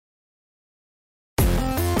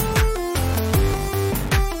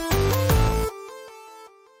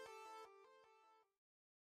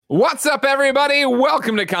What's up, everybody?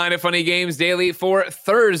 Welcome to Kinda Funny Games Daily for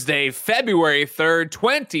Thursday, February 3rd,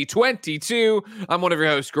 2022. I'm one of your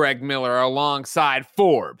hosts, Greg Miller, alongside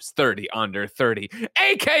Forbes 30 Under 30,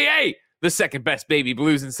 a.k.a. the second best baby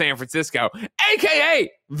blues in San Francisco,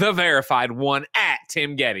 a.k.a. the verified one at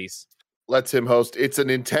Tim Geddes. Let him host. It's a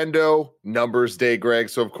Nintendo Numbers Day, Greg,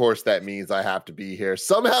 so of course that means I have to be here.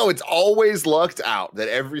 Somehow it's always lucked out that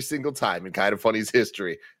every single time in Kinda Funny's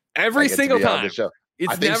history, every single time.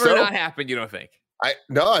 It's never not happened, you don't think? I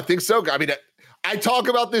think so. I mean, I talk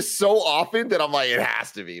about this so often that I'm like, it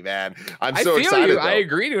has to be, man. I'm so excited. I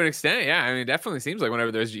agree to an extent. Yeah, I mean, it definitely seems like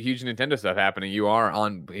whenever there's huge Nintendo stuff happening, you are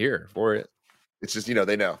on here for it. It's just,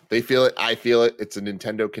 they know. They feel it. I feel it. It's a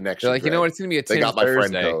Nintendo connection. They're like, Greg. You know what? It's going to be a Tim Thursday. My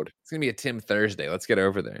friend code. It's going to be a Tim Thursday. Let's get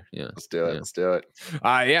over there. Yeah. Let's do it. Let's do it.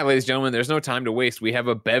 Yeah, ladies and gentlemen, there's no time to waste. We have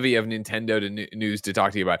a bevy of Nintendo news to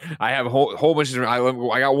talk to you about. I have a whole bunch of... I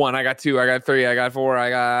got 1, I got 2, I got 3, I got 4, I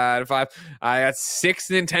got 5. I got 6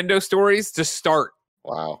 Nintendo stories to start.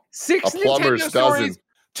 Wow. 6 a plumber's Nintendo stories dozen.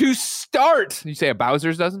 to start. You say a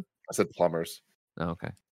Bowser's dozen? I said plumbers. Oh, okay.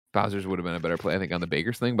 Bowser's would have been a better play, I think, on the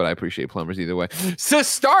Baker's thing, but I appreciate plumbers either way. So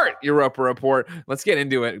start your Roper Report. Let's get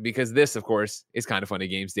into it because this, of course, is Kinda Funny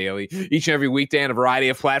Games Daily. Each and every weekday on a variety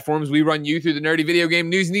of platforms, we run you through the nerdy video game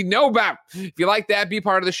news you need to know about. If you like that, be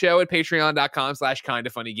part of the show at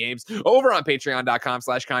patreon.com/kindafunnygames. Over on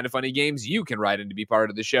patreon.com/kindafunnygames, you can write in to be part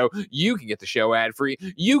of the show. You can get the show ad-free.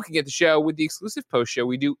 You can get the show with the exclusive post show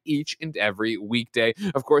we do each and every weekday.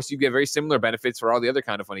 Of course, you get very similar benefits for all the other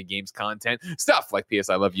Kinda Funny Games content. Stuff like P.S.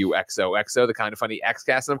 I Love You XOXO, the Kinda Funny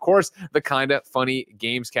Xcast, and of course the Kinda Funny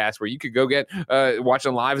Games Cast, where you could go get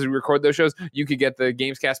watching live as we record those shows. You could get the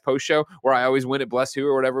Games Cast post show where I always win at Bless Who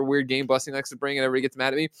or whatever weird game Blessing likes to bring and everybody gets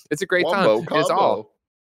mad at me. It's a great time. It's all.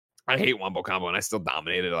 I hate Wombo Combo, and I still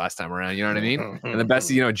dominated it last time around. You know what I mean? And the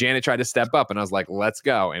best, Janet tried to step up, and I was like, let's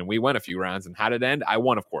go. And we went a few rounds. And how did it end? I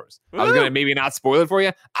won, of course. I was going to maybe not spoil it for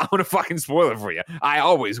you. I want to fucking spoil it for you. I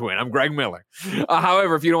always win. I'm Greg Miller.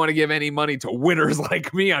 However, if you don't want to give any money to winners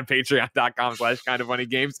like me on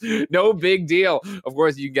patreon.com/kindafunnygames, no big deal. Of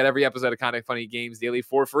course, you can get every episode of Kinda Funny Games Daily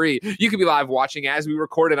for free. You can be live watching as we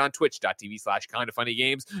record it on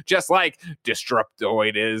twitch.tv/kindafunnygames, just like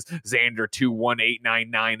Disruptoid is,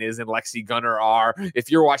 Xander21899 is, and Lexi Gunner are.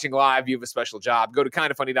 If you're watching live, you have a special job. Go to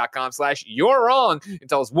kindafunny.com/you're wrong and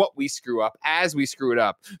tell us what we screw up as we screw it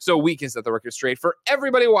up so we can set the record straight for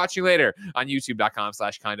everybody watching later on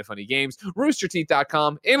youtube.com/kindafunnygames,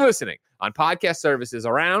 roosterteeth.com, and listening on podcast services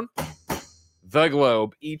around the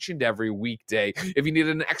globe each and every weekday. If you need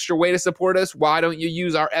an extra way to support us, why don't you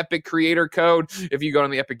use our Epic Creator Code? If you go on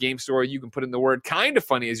the Epic Game Store, you can put in the word Kinda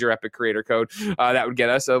Funny as your Epic Creator Code. That would get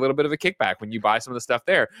us a little bit of a kickback when you buy some of the stuff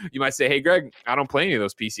there. You might say, hey, Greg, I don't play any of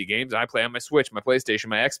those PC games. I play on my Switch, my PlayStation,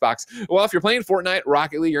 my Xbox. Well, if you're playing Fortnite,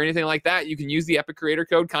 Rocket League, or anything like that, you can use the Epic Creator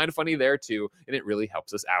Code Kinda Funny there too, and it really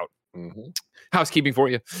helps us out. Mm-hmm. Housekeeping for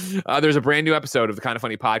you. There's a brand new episode of the Kinda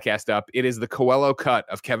Funny podcast up. It is the Coelho cut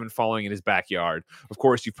of Kevin falling in his backyard. Of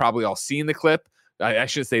course, you've probably all seen the clip. I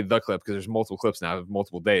shouldn't say the clip because there's multiple clips now of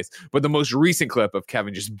multiple days. But the most recent clip of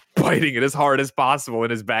Kevin just biting it as hard as possible in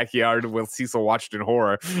his backyard while Cecil watched in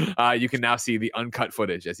horror. You can now see the uncut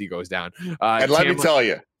footage as he goes down. And let me tell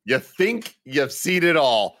you, you think you've seen it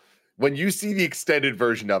all. When you see the extended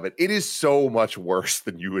version of it, it is so much worse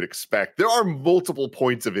than you would expect. There are multiple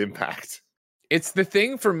points of impact. It's the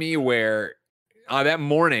thing for me where that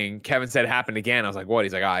morning, Kevin said it happened again. I was like, what?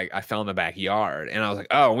 He's like, I fell in the backyard. And I was like,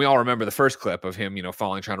 oh, and we all remember the first clip of him,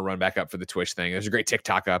 falling, trying to run back up for the Twitch thing. There's a great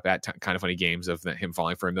TikTok up at Kinda Funny Games of him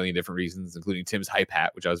falling for a million different reasons, including Tim's hype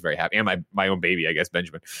hat, which I was very happy, and my own baby, I guess,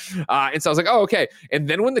 Benjamin. And so I was like, oh, okay. And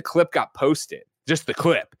then when the clip got posted, just the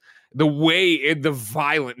clip, the way, the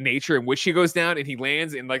violent nature in which he goes down and he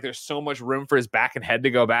lands, and like there's so much room for his back and head to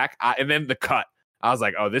go back, and then the cut. I was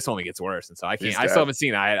like, oh, this only gets worse. And so I can't, I still haven't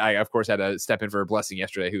seen it. I of course had to step in for a Blessing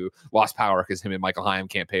yesterday who lost power because him and Michael Hyam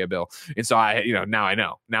can't pay a bill. And so now I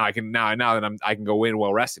know. Now I can go in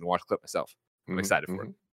well rested and watch the clip myself. I'm excited for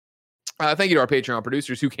it. Thank you to our Patreon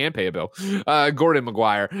producers who can pay a bill. Gordon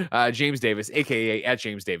McGuire, James Davis, a.k.a. at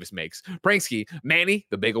James Davis Makes, Pranksky, Manny,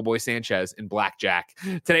 the Bagel Boy Sanchez, and Blackjack.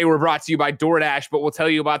 Today we're brought to you by DoorDash, but we'll tell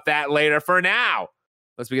you about that later. For now,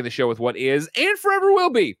 let's begin the show with what is and forever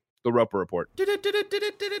will be the Roper Report.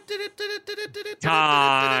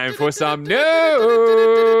 Time for some news.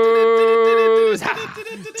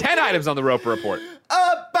 10 items on the Roper Report.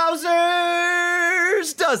 A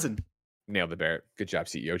Bowser's dozen. Nailed the Barrett. Good job,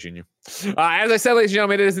 CEO Junior. As I said, ladies and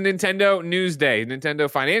gentlemen, it is a Nintendo news day.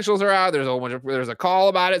 Nintendo financials are out. There's a call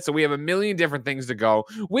about it. So we have a million different things to go.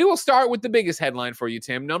 We will start with the biggest headline for you,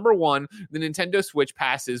 Tim. Number one, the Nintendo Switch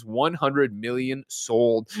passes 100 million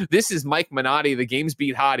sold. This is Mike Minotti, the Games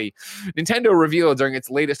Beat hottie. Nintendo revealed during its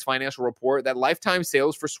latest financial report that lifetime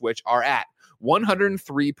sales for Switch are at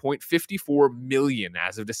 103.54 million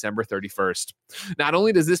as of December 31st. Not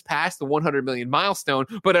only does this pass the 100 million milestone,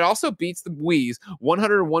 but it also beats the Wii's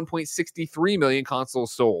 101.63 million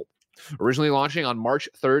consoles sold. Originally launching on March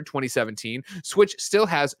 3rd, 2017, Switch still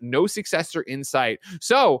has no successor in sight,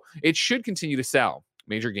 so it should continue to sell.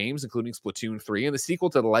 Major games, including Splatoon 3 and the sequel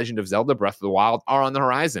to The Legend of Zelda Breath of the Wild, are on the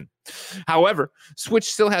horizon. However,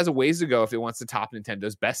 Switch still has a ways to go if it wants to top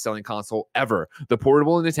Nintendo's best-selling console ever, the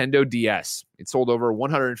portable Nintendo DS. It sold over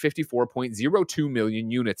 154.02 million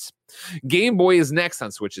units. Game Boy is next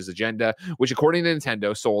on Switch's agenda, which, according to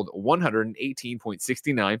Nintendo, sold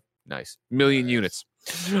 118.69 million units.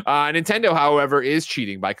 Nintendo, however, is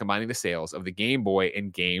cheating by combining the sales of the Game Boy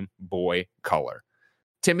and Game Boy Color.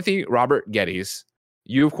 Timothy Robert Geddes,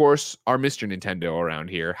 you, of course, are Mr. Nintendo around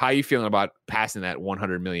here. How are you feeling about passing that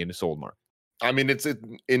 100 million sold mark? I mean, it's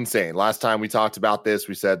insane. Last time we talked about this,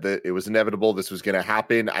 we said that it was inevitable. This was going to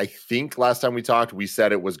happen. I think last time we talked, we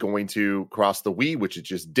said it was going to cross the Wii, which it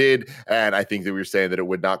just did. And I think that we were saying that it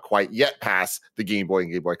would not quite yet pass the Game Boy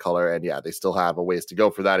and Game Boy Color. And yeah, they still have a ways to go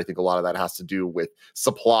for that. I think a lot of that has to do with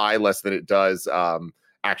supply less than it does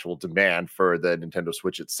actual demand for the Nintendo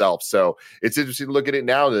Switch itself. So it's interesting to look at it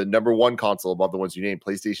now. The number one console above the ones you named,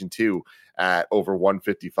 PlayStation 2, at over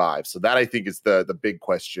 155. So that, I think, is the big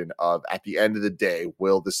question of, at the end of the day,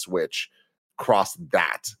 will the Switch cross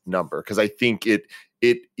that number? Because I think it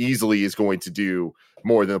easily is going to do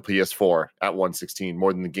more than the PS4 at 116,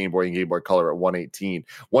 more than the Game Boy and Game Boy Color at 118.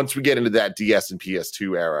 Once we get into that DS and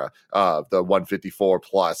PS2 era of the 154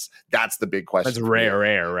 plus, that's the big question. That's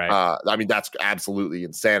rare, right? I mean, that's absolutely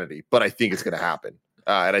insanity, but I think it's going to happen.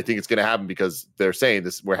 And I think it's going to happen because they're saying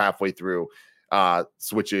this, we're halfway through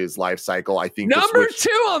Switch's life cycle. I think number two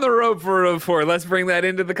on the road for a report. Let's bring that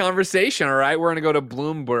into the conversation. All right, we're going to go to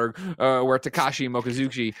Bloomberg, where Takashi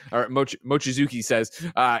Mochizuki says,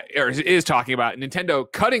 or is talking about Nintendo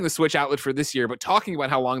cutting the Switch outlet for this year, but talking about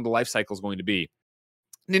how long the life cycle is going to be.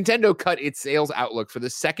 Nintendo cut its sales outlook for the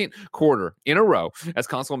second quarter in a row as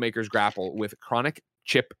console makers grapple with chronic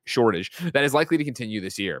chip shortage that is likely to continue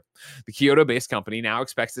this year. The Kyoto-based company now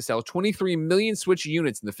expects to sell 23 million Switch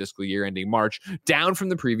units in the fiscal year ending March, down from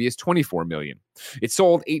the previous 24 million. It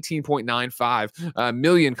sold 18.95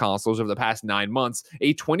 million consoles over the past 9 months,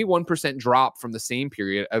 a 21% drop from the same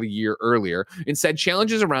period of a year earlier, and said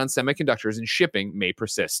challenges around semiconductors and shipping may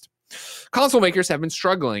persist. Console makers have been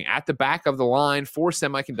struggling at the back of the line for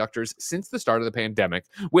semiconductors since the start of the pandemic,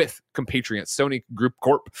 with compatriot Sony Group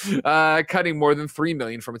Corp cutting more than 3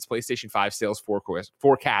 million from its PlayStation 5 sales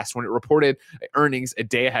forecast when it reported earnings a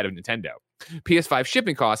day ahead of Nintendo. PS5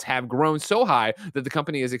 shipping costs have grown so high that the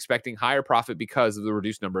company is expecting higher profit because of the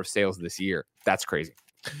reduced number of sales this year. That's crazy.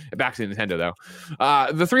 Back to Nintendo, though.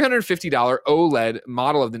 The $350 OLED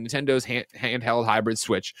model of the Nintendo's handheld hybrid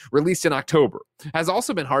Switch, released in October, has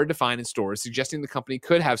also been hard to find in stores, suggesting the company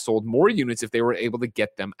could have sold more units if they were able to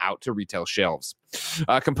get them out to retail shelves.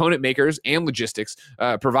 Component makers and logistics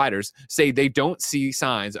providers say they don't see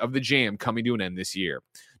signs of the jam coming to an end this year.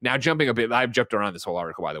 Now, jumping a bit, I've jumped around this whole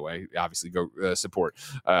article, by the way. Obviously, go support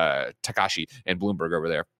Takashi and Bloomberg over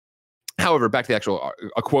there. However, back to the actual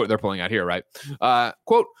a quote they're pulling out here, right?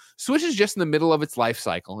 Quote, Switch is just in the middle of its life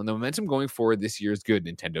cycle, and the momentum going forward this year is good,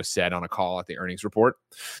 Nintendo said on a call at the earnings report.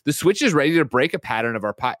 The Switch is ready to break a pattern of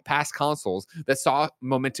our past consoles that saw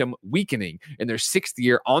momentum weakening in their 6th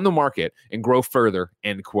year on the market and grow further,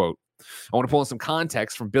 end quote. I want to pull in some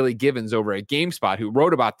context from Billy Gibbons over at GameSpot, who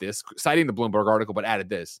wrote about this, citing the Bloomberg article, but added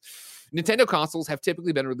this. Nintendo consoles have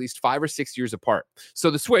typically been released 5 or 6 years apart.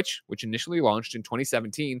 So the Switch, which initially launched in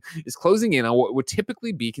 2017, is closing in on what would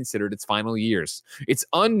typically be considered its final years. It's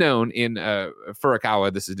unknown in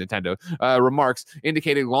Furukawa, this is Nintendo, remarks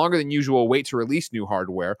indicating longer than usual wait to release new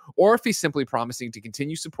hardware, or if he's simply promising to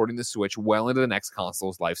continue supporting the Switch well into the next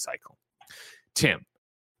console's life cycle. Tim,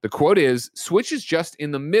 the quote is, Switch is just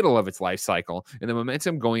in the middle of its life cycle, and the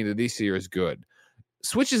momentum going into this year is good.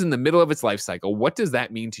 Switch is in the middle of its life cycle. What does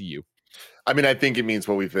that mean to you? I mean, I think it means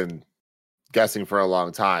what we've been guessing for a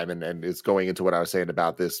long time, and it's going into what I was saying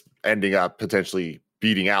about this ending up potentially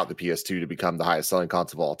beating out the PS2 to become the highest selling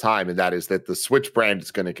console of all time. And that is that the Switch brand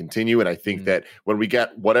is going to continue. And I think that when we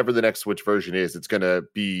get whatever the next Switch version is, it's going to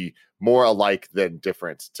be more alike than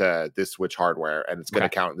different to this Switch hardware. And it's going to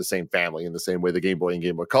count in the same family, in the same way the Game Boy and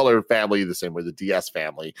Game Boy Color family, the same way the DS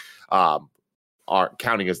family, are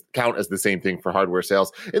count as the same thing for hardware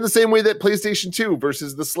sales, in the same way that PlayStation 2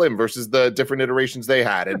 versus the Slim versus the different iterations they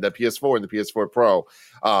had, and the PS4 and the PS4 Pro,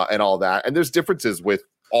 and all that. And there's differences with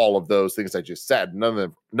all of those things I just said. None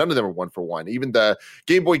of them are one for one. Even the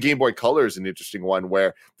Game Boy Color is an interesting one,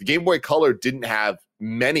 where the Game Boy Color didn't have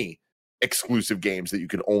many exclusive games that you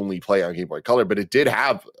could only play on Game Boy Color, but it did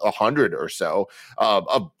have 100 or so.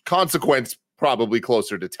 Of consequence, probably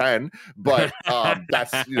closer to 10, but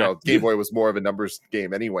that's, Game Boy was more of a numbers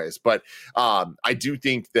game anyways. But I do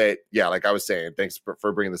think that, like I was saying, thanks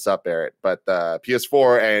for bringing this up, Barrett, but the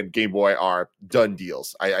PS4 and Game Boy are done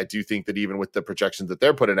deals. I do think that even with the projections that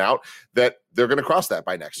they're putting out, that they're going to cross that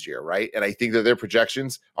by next year, right? And I think that their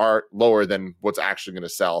projections are lower than what's actually going to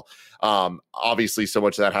sell. Obviously, so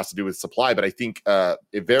much of that has to do with supply, but I think a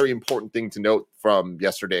very important thing to note from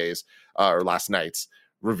yesterday's or last night's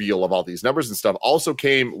reveal of all these numbers and stuff also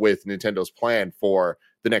came with Nintendo's plan for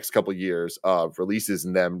the next couple of years of releases,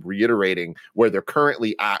 and them reiterating where they're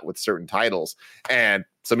currently at with certain titles. And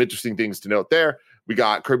some interesting things to note there. We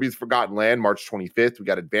got Kirby's Forgotten Land, March 25th. We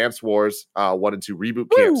got Advance Wars 1 and 2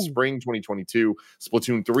 Reboot Camp, Spring 2022.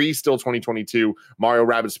 Splatoon 3, still 2022. Mario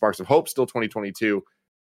Rabbids Sparks of Hope, still 2022.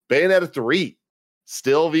 Bayonetta 3,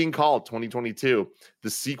 still being called 2022.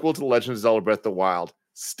 The sequel to The Legend of Zelda Breath of the Wild,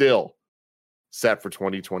 still set for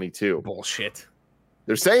 2022. Bullshit.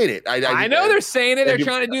 They're saying it. I know they're saying it. They're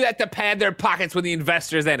trying to do that to pad their pockets with the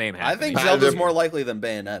investors. That ain't happening. I think Zelda's more likely than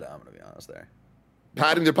Bayonetta. I'm going to be honest there.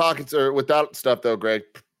 Padding their pockets or without stuff, though, Greg.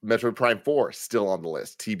 Metroid Prime 4 still on the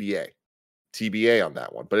list. TBA on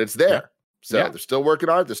that one, but it's there. Yeah. So they're still working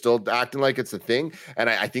on it. They're still acting like it's a thing. And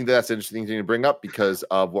I think that's an interesting thing to bring up because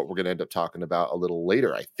of what we're going to end up talking about a little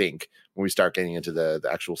later, I think, when we start getting into the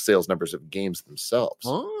actual sales numbers of games themselves.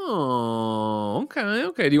 Oh, okay.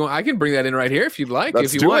 I can bring that in right here if you'd like.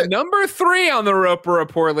 Let's if you want. it. Number 3 on the Roper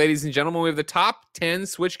Report, ladies and gentlemen, we have the top 10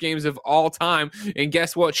 Switch games of all time. And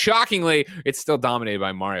guess what? Shockingly, it's still dominated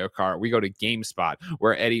by Mario Kart. We go to GameSpot,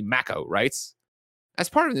 where Eddie Macko writes, as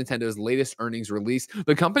part of Nintendo's latest earnings release,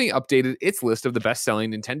 the company updated its list of the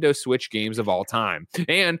best-selling Nintendo Switch games of all time.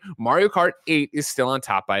 And Mario Kart 8 is still on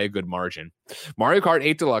top by a good margin. Mario Kart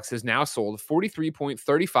 8 Deluxe has now sold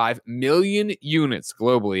 43.35 million units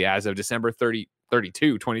globally as of December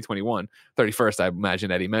 32, 2021. 31st, I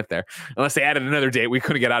imagine Eddie meant there. Unless they added another date, we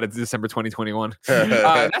couldn't get out of December 2021.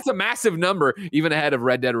 That's a massive number, even ahead of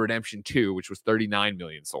Red Dead Redemption 2, which was 39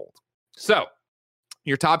 million sold. So,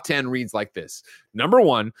 your top 10 reads like this. Number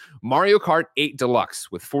 1, Mario Kart 8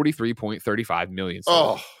 Deluxe with 43.35 million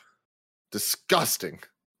sold. Oh, disgusting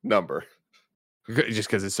number. Just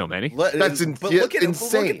because it's so many? Look at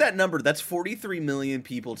that number. That's 43 million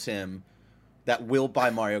people, Tim, that will buy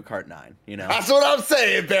Mario Kart 9, That's what I'm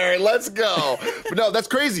saying, Barry. Let's go. But no, that's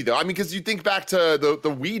crazy, though. I mean, because you think back to the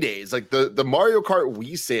Wii days, like the Mario Kart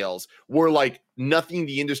Wii sales were like nothing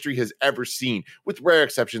the industry has ever seen, with rare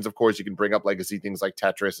exceptions. Of course, you can bring up legacy things like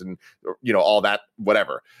Tetris and, all that,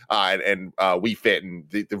 whatever, and Wii Fit and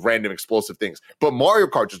the random explosive things. But Mario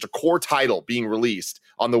Kart, just a core title being released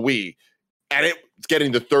on the Wii, and it's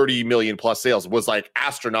getting the 30 million plus sales was like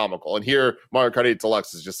astronomical. And here, Mario Kart 8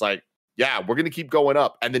 Deluxe is just like, yeah, we're going to keep going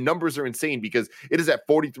up. And the numbers are insane because it is at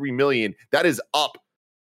 43 million. That is up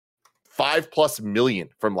 5+ million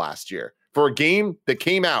from last year for a game that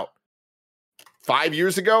came out 5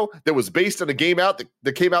 years ago that was based on a game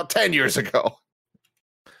that came out 10 years ago.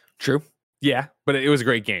 True. Yeah, but it was a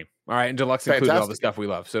great game. All right. And Deluxe included all the stuff we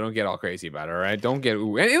love. So don't get all crazy about it. All right. Don't get.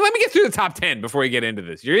 Ooh. And let me get through the top 10 before we get into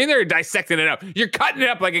this. You're in there dissecting it up. You're cutting it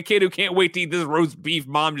up like a kid who can't wait to eat this roast beef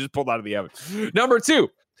mom just pulled out of the oven. Number 2.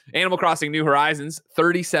 Animal Crossing New Horizons,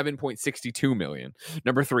 37.62 million.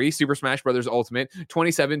 Number 3, Super Smash Bros. Ultimate,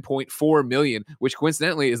 27.4 million, which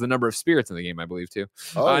coincidentally is the number of spirits in the game, I believe, too.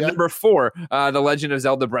 Number 4, The Legend of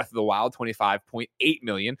Zelda Breath of the Wild, 25.8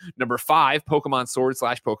 million. Number 5, Pokemon Sword /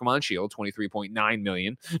 Pokemon Shield, 23.9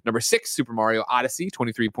 million. Number 6, Super Mario Odyssey,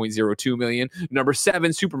 23.02 million. Number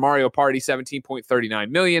 7, Super Mario Party, 17.39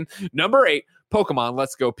 million. Number 8, Pokemon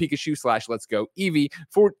Let's Go Pikachu / Let's Go Eevee,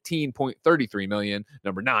 14.33 million.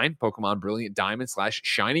 Number 9, Pokemon Brilliant Diamond /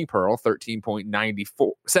 Shining Pearl,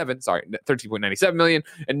 13.97 million.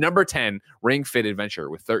 And number 10, Ring Fit Adventure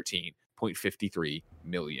with 13.53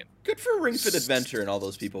 million. Good for Ring Fit Adventure and all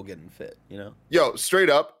those people getting fit, Yo, straight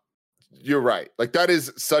up, you're right. Like, that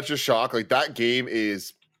is such a shock. Like, that game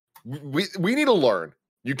is, we need to learn.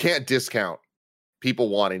 You can't discount people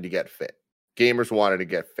wanting to get fit. Gamers wanted to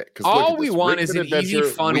get fit. All we want is an easy,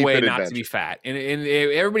 fun way not to be fat. And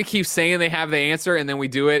everybody keeps saying they have the answer, and then we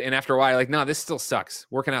do it. And after a while, like, no, this still sucks.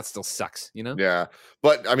 Working out still sucks, you know? Yeah.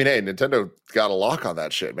 But, I mean, hey, Nintendo got a lock on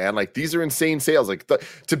that shit, man. Like, these are insane sales. Like,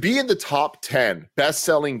 to be in the top 10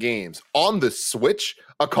 best-selling games on the Switch,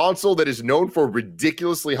 a console that is known for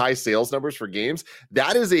ridiculously high sales numbers for games,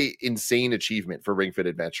 that is a insane achievement for Ring Fit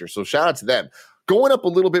Adventure. So shout out to them. Going up a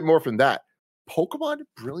little bit more from that, Pokemon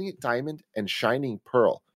Brilliant Diamond and Shining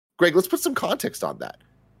Pearl. Greg, let's put some context on that.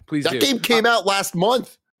 Please That game came out last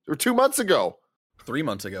month or 2 months ago. 3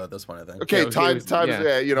 months ago at this point, I think. Okay, times,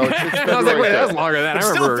 you know. I was like, wait, that was longer than that. I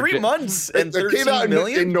remember. Still 3 months and 13 came out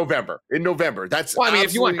million? in November. In November. That's well, I mean,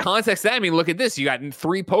 if you want context, that I mean, look at this. You got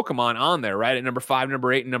 3 Pokemon on there, right? At number 5,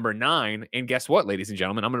 number 8, and number 9. And guess what, ladies and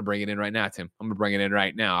gentlemen? I'm going to bring it in right now, Tim. I'm going to bring it in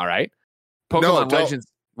right now. All right. Pokemon Legends.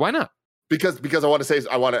 Why not? Because I want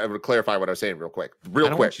to clarify what I was saying real quick.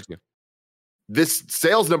 This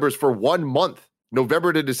sales numbers for 1 month,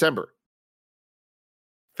 November to December.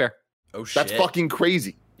 Fair. Oh shit. That's fucking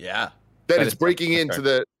crazy. Yeah. That is breaking into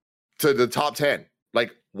the top 10.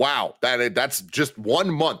 Like, wow, that's just 1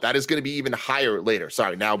 month. That is going to be even higher later.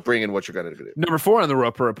 Sorry, now bring in what you're going to do. Number 4 on the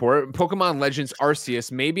Roper Report, Pokemon Legends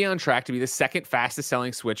Arceus may be on track to be the second fastest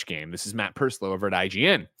selling Switch game. This is Matt Purslow over at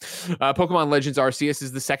IGN. Pokemon Legends Arceus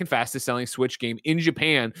is the second fastest selling Switch game in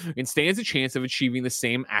Japan and stands a chance of achieving the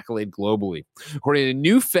same accolade globally. According to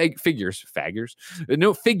new figures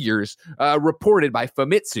reported by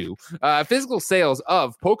Famitsu, physical sales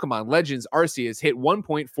of Pokemon Legends Arceus hit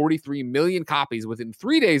 1.43 million copies within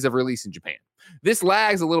 3 days of release in Japan. This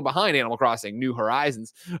lags a little behind Animal Crossing New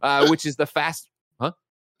Horizons, which is the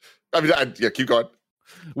keep going.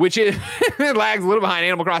 Which is it lags a little behind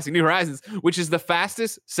Animal Crossing New Horizons, which is the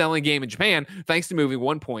fastest selling game in Japan, thanks to moving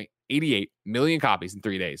 1.88 million copies in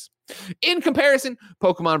 3 days. In comparison,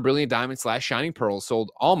 Pokemon Brilliant Diamond / Shining Pearl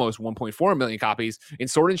sold almost 1.4 million copies, and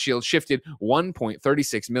Sword and Shield shifted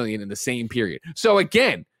 1.36 million in the same period. So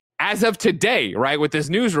again, as of today, right, with this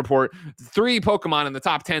news report, 3 Pokemon in the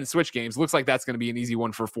top 10 Switch games looks like that's going to be an easy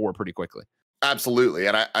one for 4 pretty quickly. Absolutely.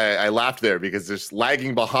 And I laughed there because it's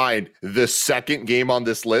lagging behind the second game on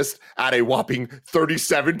this list at a whopping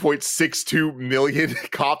 37.62 million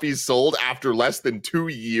copies sold after less than 2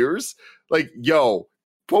 years. Like, yo,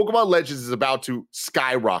 Pokemon Legends is about to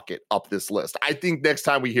skyrocket up this list. I think next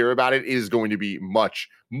time we hear about it, it is going to be much,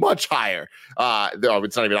 much higher.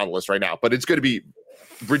 It's not even on the list right now, but it's going to be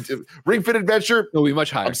Ring Fit Adventure. It'll be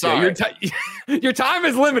much higher. I'm sorry. Yeah, your time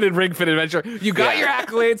is limited, Ring Fit Adventure. You got your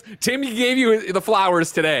accolades. Tim gave you the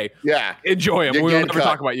flowers today. Yeah. Enjoy them. We'll never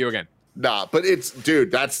talk about you again. Nah, but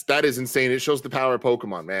that is insane. It shows the power of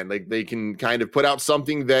Pokemon, man. Like, they can kind of put out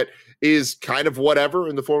something that is kind of whatever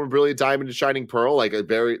in the form of Brilliant Diamond and Shining Pearl, like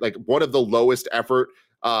one of the lowest effort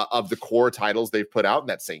of the core titles they've put out. And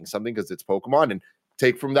that's saying something because it's Pokemon, and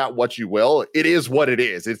take from that what you will. It is what it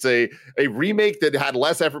is. It's a remake that had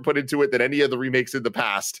less effort put into it than any of the remakes in the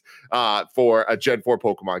past for a Gen 4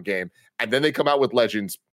 Pokemon game. And then they come out with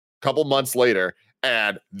Legends a couple months later,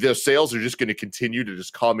 and the sales are just going to continue to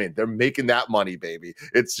just come in. They're making that money, baby.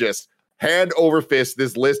 It's just hand over fist.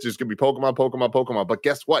 This list is going to be Pokemon, Pokemon, Pokemon. But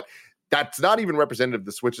guess what? That's not even representative of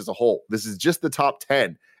the Switch as a whole. This is just the top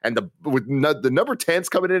 10. And the number 10's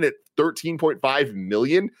coming in at 13.5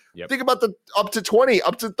 million. Yep. Think about the up to 20,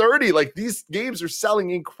 up to 30. Like, these games are selling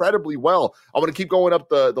incredibly well. I want to keep going up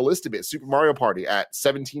the list a bit. Super Mario Party at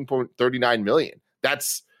 17.39 million.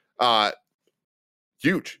 That's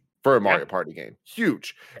huge for a Mario Party game.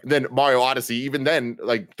 Huge. And then Mario Odyssey, even then,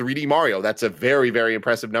 like 3D Mario, that's a very, very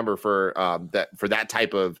impressive number for that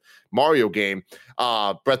type of Mario game.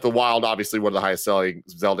 Breath of the Wild, obviously one of the highest selling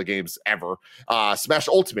Zelda games ever. Smash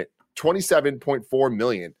Ultimate, 27.4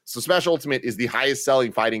 million. So Smash Ultimate is the highest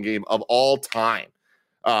selling fighting game of all time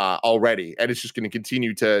already. And it's just going to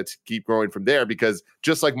continue to keep growing from there, because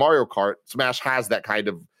just like Mario Kart, Smash has that kind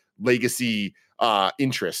of legacy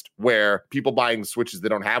interest where people buying Switches that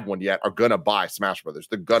don't have one yet are gonna buy Smash Brothers.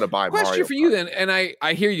 They're gonna buy Mario. Question for you then, and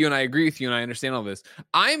I hear you and I agree with you and I understand all this.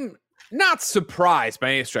 I'm not surprised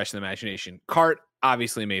by any stretch of the imagination. Kart,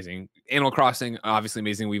 obviously amazing. Animal Crossing, obviously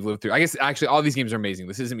amazing. We've lived through. I guess actually all these games are amazing.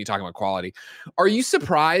 This isn't me talking about quality. Are you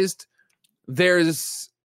surprised?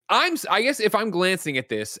 I guess if I'm glancing at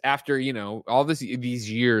this after, all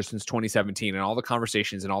these years since 2017 and all the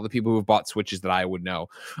conversations and all the people who have bought Switches that I would know,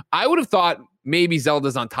 I would have thought maybe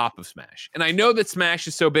Zelda's on top of Smash. And I know that Smash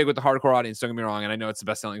is so big with the hardcore audience, don't get me wrong, and I know it's the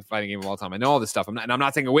best-selling fighting game of all time. I know all this stuff. I'm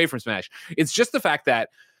not taking away from Smash. It's just the fact that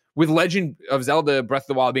with Legend of Zelda Breath of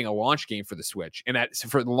the Wild being a launch game for the Switch, and that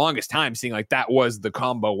for the longest time seeing like that was the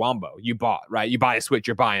combo wombo you bought, right? You buy a Switch,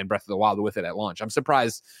 you're buying Breath of the Wild with it at launch. I'm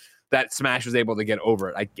surprised that Smash was able to get over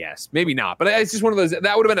it, I guess. Maybe not, but it's just one of those,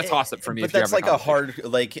 that would have been a toss-up for me. But that's like a hard,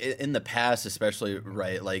 like in the past especially,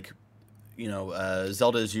 right? Like, you know,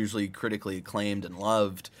 Zelda is usually critically acclaimed and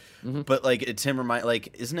loved, but like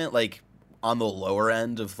isn't it like on the lower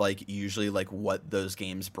end of like usually like what those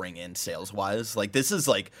games bring in sales wise? Like this is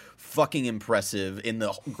like fucking impressive in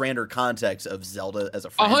the grander context of Zelda as a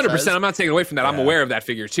franchise. 100%. I'm not taking away from that. I'm aware of that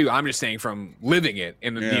figure too. I'm just saying from living it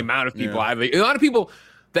and the amount of people a lot of people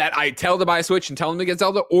that I tell to buy a Switch and tell them to get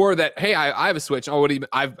Zelda, or that, hey, I have a Switch. Oh,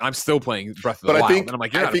 I'm still playing Breath of the Wild. And I'm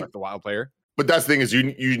like, you're not a Breath of the Wild player. But that's the thing is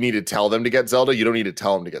you need to tell them to get Zelda. You don't need to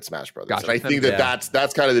tell them to get Smash Brothers. Gotcha. And I think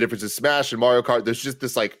that's kind of the difference in Smash and Mario Kart. There's just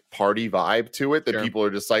this like party vibe to it that people are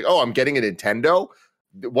just like, oh, I'm getting a Nintendo.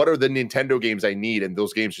 What are the Nintendo games I need? And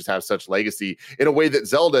those games just have such legacy in a way that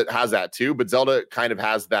Zelda has that too. But Zelda kind of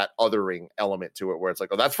has that othering element to it where it's like,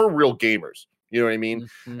 oh, that's for real gamers. You know what I mean?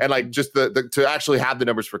 And like just the to actually have the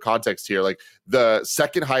numbers for context here, like the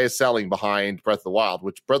second highest selling behind Breath of the Wild,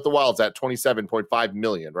 which Breath of the Wild's at 27.5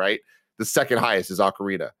 million, right? The second highest is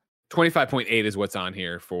Ocarina. 25.8 is what's on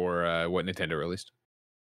here for what Nintendo released.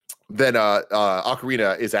 Then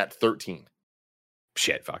Ocarina is at 13.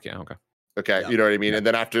 Shit, fuck yeah, okay. Okay, you know what I mean? And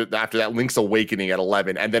then after that, Link's Awakening at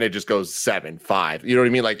 11, and then it just goes 7, 5. You know what I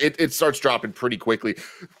mean? Like it starts dropping pretty quickly.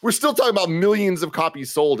 We're still talking about millions of copies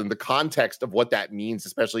sold, and the context of what that means,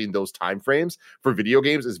 especially in those time frames for video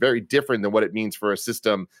games, is very different than what it means for a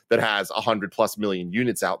system that has 100+ million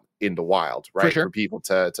units out in the wild, right? For people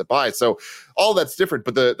to buy. So all that's different,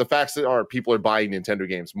 but the facts are people are buying Nintendo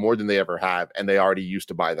games more than they ever have, and they already used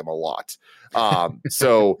to buy them a lot.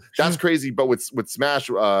 So that's crazy. But with Smash,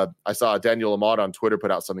 I saw Daniel Ahmad on Twitter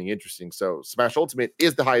put out something interesting. So Smash Ultimate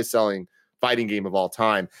is the highest selling fighting game of all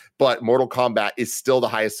time, but Mortal Kombat is still the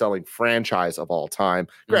highest selling franchise of all time.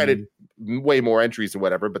 Granted, way more entries and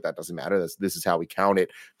whatever, but that doesn't matter. This is how we count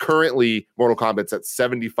it. Currently, Mortal Kombat's at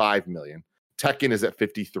 75 million. Tekken is at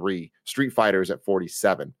 53. Street Fighter is at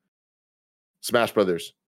 47. Smash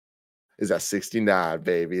Brothers is at 69,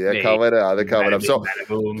 baby. They're coming up. So,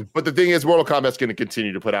 but the thing is, Mortal Kombat's going to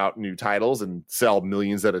continue to put out new titles and sell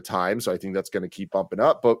millions at a time. So I think that's going to keep bumping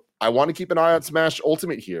up. But I want to keep an eye on Smash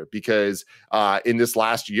Ultimate here because in this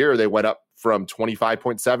last year, they went up from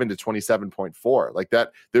 25.7 to 27.4. Like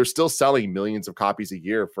that, they're still selling millions of copies a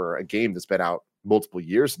year for a game that's been out multiple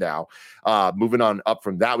years now. Moving on up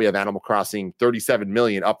from that, we have Animal Crossing 37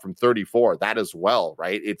 million, up from 34. That as well,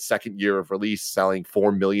 right? Its second year of release, selling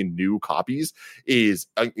 4 million new copies is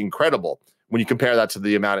incredible. When you compare that to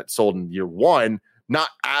the amount it sold in year one, not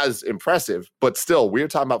as impressive, but still, we're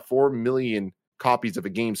talking about 4 million copies of a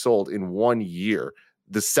game sold in 1 year,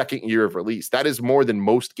 the second year of release. That is more than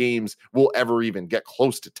most games will ever even get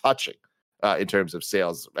close to touching. In terms of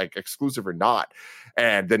sales, like exclusive or not.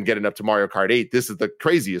 And then getting up to Mario Kart 8, this is the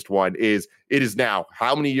craziest one, is it is now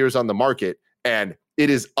how many years on the market, and it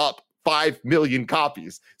is up 5 million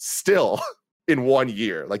copies still in 1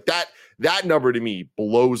 year. Like that number to me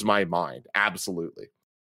blows my mind. Absolutely.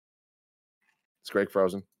 It's Greg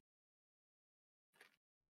frozen.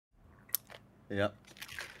 Yep.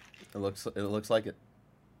 It looks like it.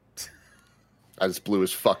 I just blew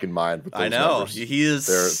his fucking mind with those I know. numbers. He is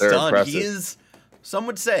stunned. Impressive. He is, some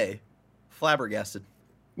would say, flabbergasted.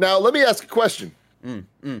 Now, let me ask a question.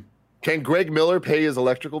 Can Greg Miller pay his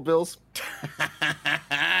electrical bills?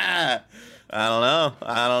 I don't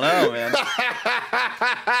know, man.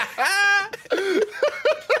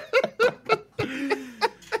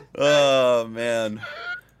 Oh, man.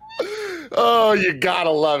 Oh, you gotta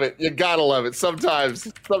love it. You gotta love it.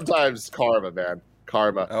 Sometimes karma, man.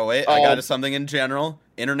 Karma. Oh, wait. I got something in general.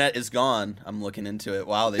 Internet is gone. I'm looking into it.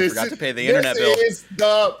 Wow, they forgot to pay the internet bill. This is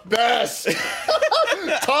the best.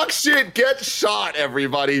 Talk shit, get shot,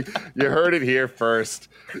 everybody. You heard it here first.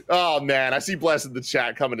 Oh, man. I see Bless in the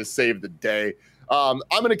chat coming to save the day. I'm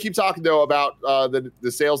going to keep talking, though, about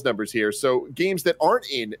the sales numbers here. So games that aren't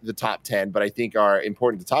in the top 10, but I think are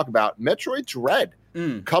important to talk about. Metroid Dread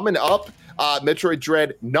coming up. Metroid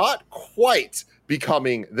Dread not quite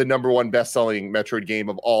becoming the #1 best-selling Metroid game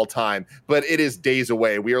of all time, but it is days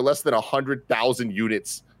away. We are less than 100,000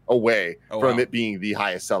 units away from it being the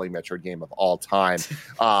highest-selling Metroid game of all time.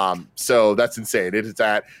 So that's insane. It is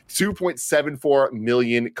at 2.74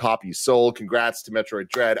 million copies sold. Congrats to Metroid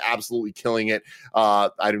Dread. Absolutely killing it. I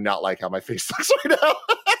do not like how my face looks right now.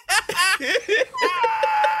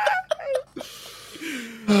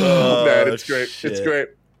 Oh, man, it's great. Shit. It's great.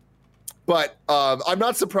 But I'm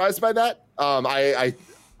not surprised by that. I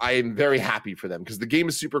I am very happy for them because the game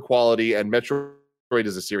is super quality, and Metroid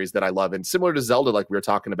is a series that I love. And similar to Zelda, like we were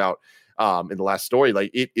talking about in the last story,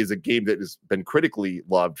 like it is a game that has been critically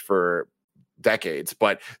loved for decades.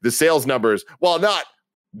 But the sales numbers, while not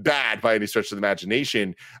bad by any stretch of the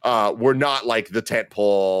imagination, were not like the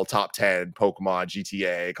tentpole top 10 Pokemon,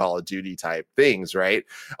 GTA, Call of Duty type things, right?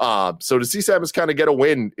 So to see Samus kind of get a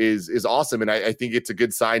win is awesome, and I think it's a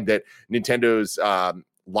good sign that Nintendo's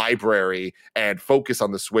library and focus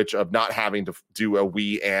on the Switch of not having to do a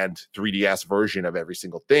Wii and 3DS version of every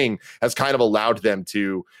single thing has kind of allowed them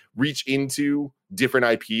to reach into different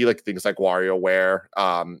IP, like things like WarioWare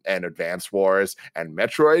and Advance Wars and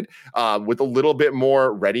Metroid, with a little bit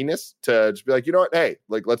more readiness to just be like, you know what, hey,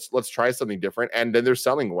 like let's try something different. And then they're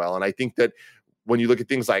selling well. And I think that when you look at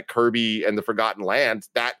things like Kirby and the Forgotten Land,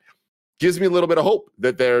 that gives me a little bit of hope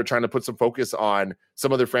that they're trying to put some focus on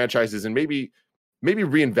some other franchises and maybe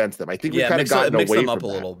reinvent them. I think we've kind of gotten away from them up that a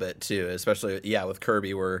little bit too, especially with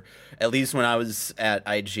Kirby, where at least when I was at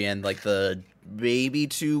IGN, like the maybe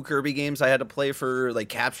 2 Kirby games I had to play for like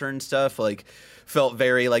capture and stuff, like felt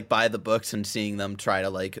very like by the books, and seeing them try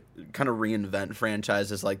to like kind of reinvent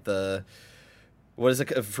franchises like the what is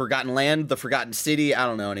it, Forgotten Land, the Forgotten City, I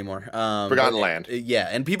don't know anymore. Forgotten Land. Yeah,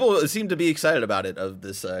 and people seem to be excited about it, of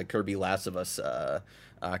this Kirby Last of Us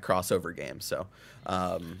crossover game. So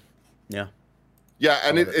yeah. Yeah,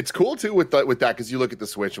 and it's cool too with that, because you look at the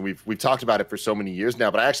Switch, and we've talked about it for so many years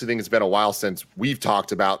now, but I actually think it's been a while since we've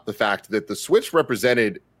talked about the fact that the Switch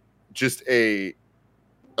represented just a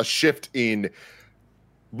shift in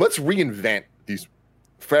let's reinvent these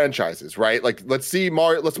franchises, right? Like let's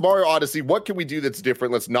Mario Odyssey, what can we do that's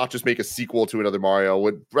different? Let's not just make a sequel to another Mario.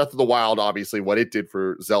 With Breath of the Wild, obviously what it did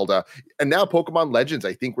for Zelda, and now Pokemon Legends,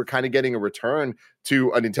 I think we're kind of getting a return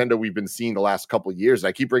to a Nintendo we've been seeing the last couple of years. And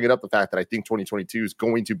I keep bringing up the fact that I think 2022 is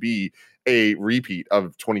going to be a repeat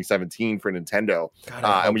of 2017 for Nintendo.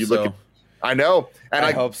 God, and when you look at, I know, and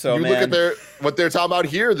I hope so. You man. look at what they're talking about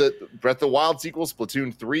here: the Breath of the Wild sequel,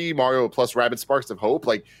 Splatoon 3, Mario plus Rabbids Sparks of Hope.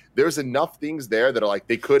 Like, there's enough things there that are like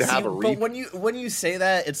they could have a repeat. But when you say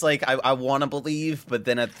that, it's like I want to believe, but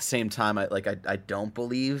then at the same time, I don't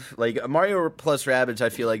believe. Like Mario plus Rabbids, I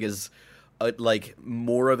feel like is like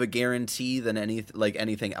more of a guarantee than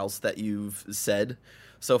anything else that you've said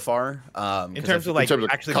so far. In terms of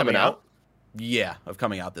actually coming out. Yeah, of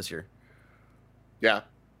coming out this year. Yeah.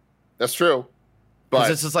 That's true, but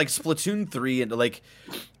it's just like Splatoon 3, and like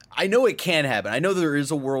I know it can happen. I know there is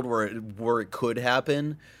a world where it could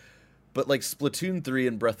happen, but like Splatoon 3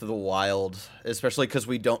 and Breath of the Wild, especially because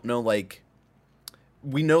we don't know, like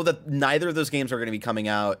we know that neither of those games are going to be coming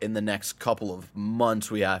out in the next couple of months.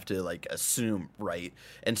 We have to like assume, right?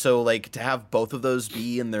 And so like to have both of those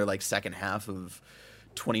be in their like second half of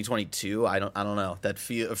 2022, I don't know. That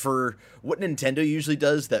feel for what Nintendo usually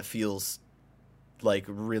does, that feels like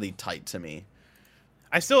really tight to me.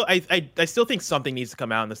 I still think something needs to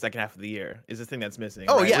come out in the second half of the year is the thing that's missing.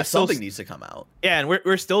 Oh, right? yeah, something needs to come out. Yeah, and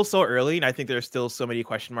we're still so early, and I think there's still so many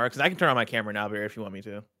question marks. And I can turn on my camera now, Barry, if you want me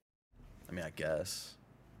to. I mean, I guess.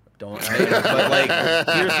 Don't. But like,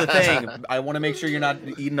 here's the thing. I want to make sure you're not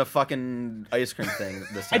eating a fucking ice cream thing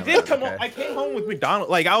this time. I did come home. I came home with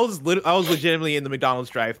McDonald's. Like I was legitimately in the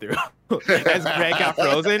McDonald's drive-thru as Greg got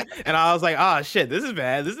frozen, and I was like, "Oh shit, this is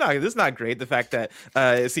bad. This is not great." The fact that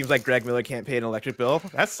it seems like Greg Miller can't pay an electric bill,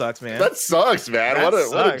 that sucks, man. That sucks, man. That What a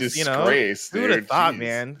sucks, disgrace, Who would have thought,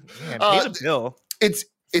 man? Pay the bill. It's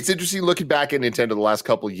interesting looking back at Nintendo the last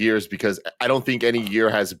couple of years, because I don't think any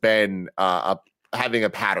year has been having a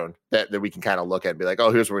pattern that we can kind of look at and be like,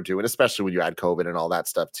 oh, here's what we're doing, especially when you add COVID and all that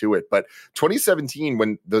stuff to it. But 2017,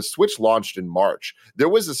 when the Switch launched in March, there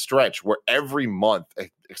was a stretch where every month,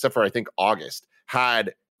 except for I think August,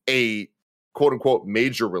 had a quote unquote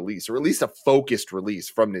major release, or at least a focused release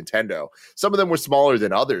from Nintendo. Some of them were smaller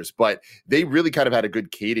than others, but they really kind of had a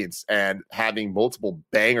good cadence, and having multiple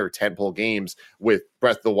banger tentpole games with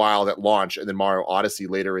Breath of the Wild at launch and then Mario Odyssey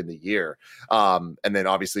later in the year. And then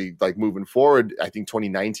obviously like moving forward, I think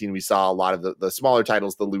 2019, we saw a lot of the smaller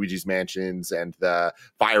titles, the Luigi's Mansions and the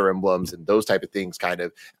Fire Emblems and those type of things kind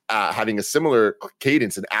of having a similar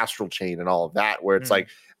cadence, and Astral Chain and all of that, where it's like,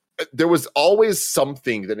 there was always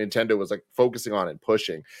something that Nintendo was like focusing on and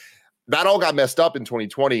pushing. That all got messed up in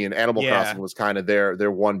 2020, and Animal Crossing was kind of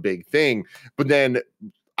their one big thing. But then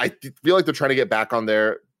I feel like they're trying to get back on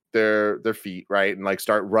their feet, right, and like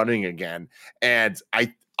start running again. And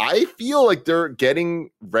I feel like they're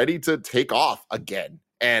getting ready to take off again.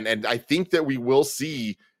 And I think that we will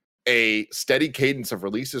see a steady cadence of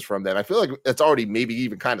releases from them. I feel like it's already maybe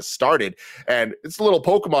even kind of started, and it's a little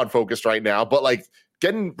Pokemon focused right now, but like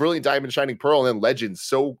getting Brilliant Diamond, Shining Pearl, and then Legends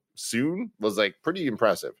so soon was like pretty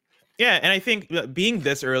impressive. Yeah, and I think being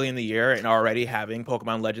this early in the year and already having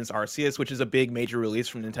Pokemon Legends Arceus, which is a big major release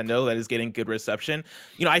from Nintendo that is getting good reception,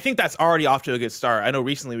 I think that's already off to a good start. I know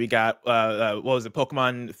recently we got what was it,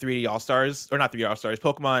 Pokemon 3D All Stars, or not 3D All Stars,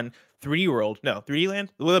 Pokemon 3D World, no 3D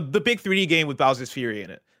Land, the big 3D game with Bowser's Fury in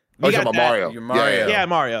it. You're talking about Mario. Mario. Yeah,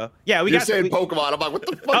 Mario. Yeah, You're saying Pokemon. I'm like, what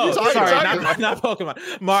the fuck? Oh, are you sorry, talking not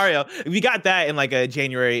Pokemon. Mario. We got that in like a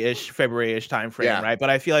January-ish, February-ish time frame, right?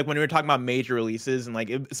 But I feel like when we were talking about major releases and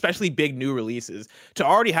like especially big new releases, to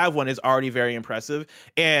already have one is already very impressive.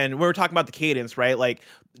 And when we're talking about the cadence, right? Like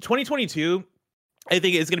 2022. I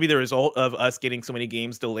think it's going to be the result of us getting so many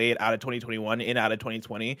games delayed out of 2021 and out of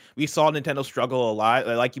 2020. We saw Nintendo struggle a lot.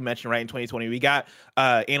 Like you mentioned, right, in 2020, we got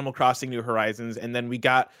Animal Crossing New Horizons, and then we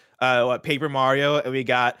got Paper Mario, and we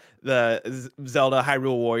got the Zelda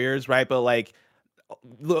Hyrule Warriors, right? But like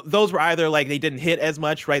those were either like they didn't hit as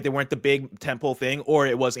much, right? They weren't the big temple thing, or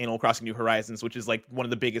it was Animal Crossing New Horizons, which is like one of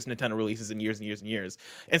the biggest Nintendo releases in years and years and years.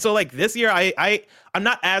 And so like this year, I'm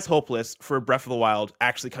not as hopeless for Breath of the Wild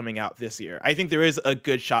actually coming out this year. I think there is a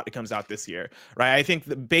good shot it comes out this year, right? I think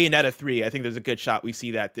the Bayonetta 3, I think there's a good shot we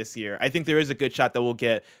see that this year. I think there is a good shot that we'll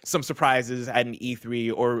get some surprises at an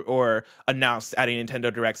E3 or announced at a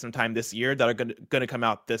Nintendo Direct sometime this year that are going to come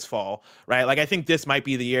out this fall, right? Like I think this might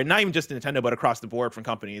be the year, not even just Nintendo, but across the board from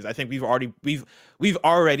companies. I think we've already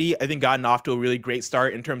I think gotten off to a really great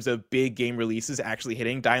start in terms of big game releases actually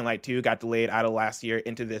hitting. Dying Light 2 got delayed out of last year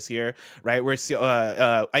into this year, right? We're still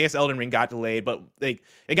I guess Elden Ring got delayed, but it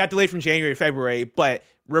got delayed from January to February, but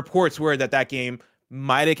reports were that game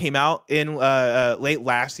might have came out in late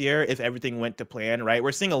last year if everything went to plan, right?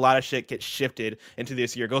 We're seeing a lot of shit get shifted into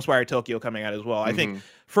this year. Ghostwire Tokyo coming out as well. I think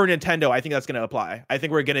for Nintendo, I think that's going to apply. I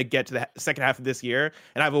think we're going to get to the second half of this year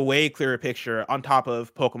and have a way clearer picture on top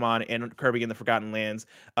of Pokemon and Kirby and the Forgotten Lands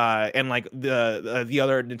and like the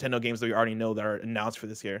other Nintendo games that we already know that are announced for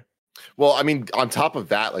this year. Well, I mean, on top of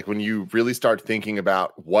that, like when you really start thinking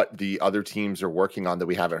about what the other teams are working on that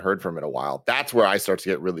we haven't heard from in a while, that's where I start to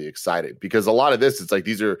get really excited, because a lot of this, it's like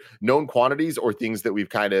these are known quantities or things that we've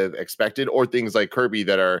kind of expected, or things like Kirby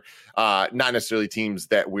that are not necessarily teams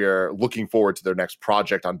that we're looking forward to their next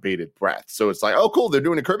project on bated breath. So it's like, oh, cool, they're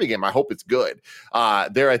doing a Kirby game. I hope it's good.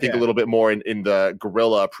 They're, I think, a little bit more in the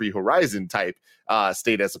Guerrilla pre-Horizon type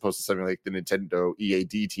state, as opposed to something like the Nintendo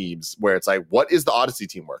EAD teams, where it's like, what is the Odyssey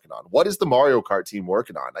team working on? What is the Mario Kart team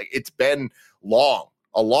working on? Like, it's been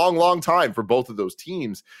a long time for both of those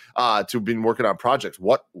teams to have been working on projects.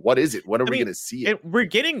 What is it? When are we going to see it? We're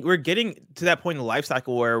getting to that point in the life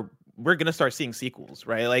cycle where we're going to start seeing sequels,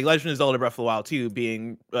 right? Like Legend of Zelda Breath of the Wild 2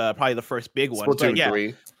 being probably the first big one. Splatoon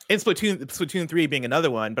 3. And Splatoon 3 being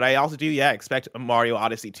another one, but I also do, expect a Mario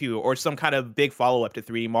Odyssey 2 or some kind of big follow-up to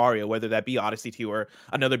 3D Mario, whether that be Odyssey 2 or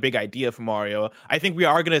another big idea for Mario. I think we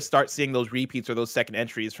are going to start seeing those repeats or those second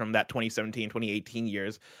entries from that 2017, 2018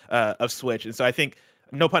 years of Switch. And so I think,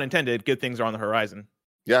 no pun intended, good things are on the horizon.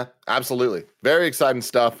 Yeah, absolutely. Very exciting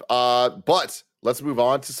stuff. But let's move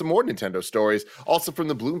on to some more Nintendo stories. Also from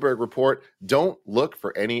the Bloomberg report, don't look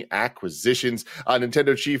for any acquisitions.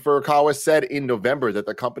 Nintendo chief Furukawa said in November that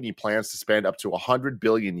the company plans to spend up to 100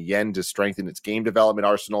 billion yen to strengthen its game development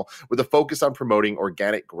arsenal with a focus on promoting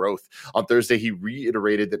organic growth. On Thursday, he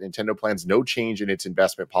reiterated that Nintendo plans no change in its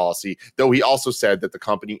investment policy, though he also said that the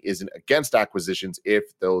company isn't against acquisitions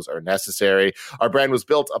if those are necessary. Our brand was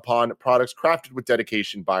built upon products crafted with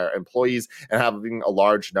dedication by our employees, and having a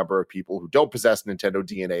large number of people who don't possess Nintendo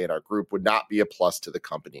DNA in our group would not be a plus to the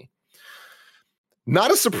company. Not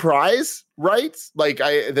a surprise, right? Like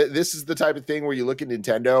this is the type of thing where you look at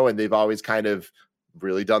Nintendo and they've always kind of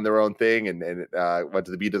really done their own thing and went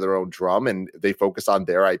to the beat of their own drum, and they focus on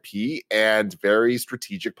their IP and very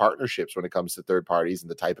strategic partnerships when it comes to third parties and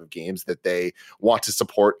the type of games that they want to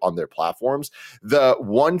support on their platforms. The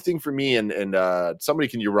one thing for me, and somebody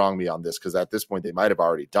can you wrong me on this, because at this point they might have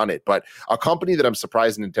already done it, but a company that I'm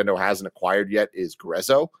surprised Nintendo hasn't acquired yet is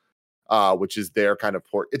Grezzo. Which is their kind of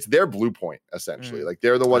port. It's their Blue Point, essentially. Like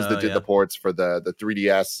they're the ones that did the ports for the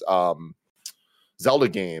 3DS Zelda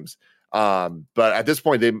games. But at this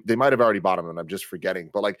point, they might have already bought them, and I'm just forgetting.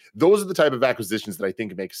 But like those are the type of acquisitions that I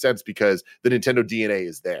think make sense, because the Nintendo DNA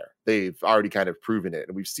is there. They've already kind of proven it,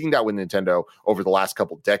 and we've seen that with Nintendo over the last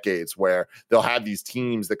couple decades, where they'll have these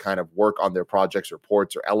teams that kind of work on their projects or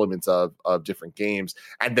ports or elements of different games,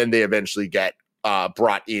 and then they eventually get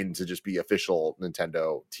brought in to just be official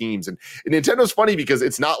Nintendo teams. And Nintendo's funny because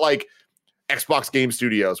it's not like Xbox Game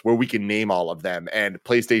Studios where we can name all of them, and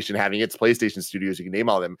PlayStation having its PlayStation Studios, you can name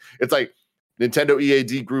all of them. It's like Nintendo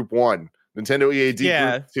EAD Group 1, Nintendo EAD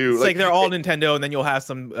Yeah, group too. it's like they're all Nintendo, and then you'll have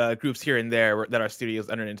some groups here and there that are studios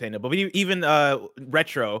under Nintendo. But even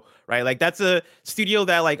Retro, right? Like that's a studio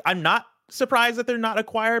that like I'm not surprised that they're not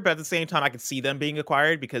acquired, but at the same time, I could see them being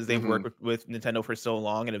acquired because they've worked with Nintendo for so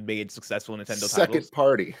long and have made successful Nintendo second titles.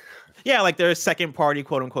 party. Yeah, like they're a second party,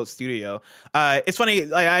 quote unquote, studio. It's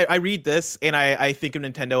funny. I read this and I think of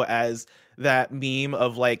Nintendo as that meme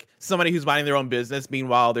of like somebody who's minding their own business.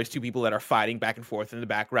 Meanwhile, there's two people that are fighting back and forth in the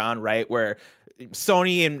background, right? Where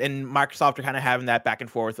Sony and Microsoft are kind of having that back and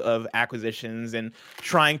forth of acquisitions and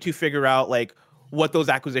trying to figure out like what those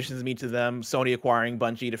acquisitions mean to them. Sony acquiring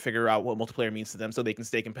Bungie to figure out what multiplayer means to them so they can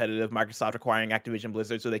stay competitive. Microsoft acquiring Activision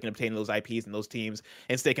Blizzard so they can obtain those IPs and those teams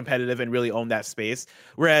and stay competitive and really own that space.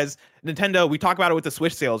 Whereas Nintendo, we talk about it with the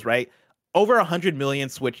Switch sales, right? Over 100 million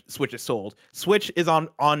Switches sold. Switch is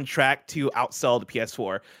on track to outsell the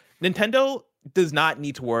PS4. Nintendo does not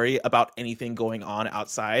need to worry about anything going on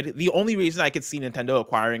outside. The only reason I could see Nintendo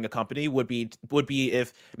acquiring a company would be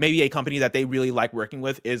if maybe a company that they really like working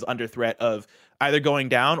with is under threat of either going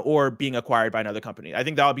down or being acquired by another company. I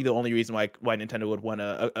think that would be the only reason why Nintendo would want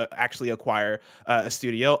to actually acquire a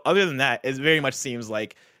studio. Other than that, it very much seems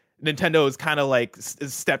like Nintendo is kind of like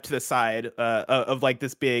stepped to the side of like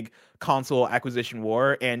this big console acquisition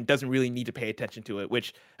war and doesn't really need to pay attention to it,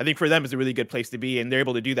 which I think for them is a really good place to be. And they're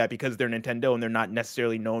able to do that because they're Nintendo and they're not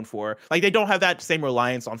necessarily known for like, they don't have that same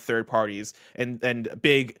reliance on third parties and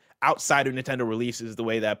big outside of Nintendo releases the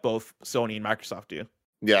way that both Sony and Microsoft do.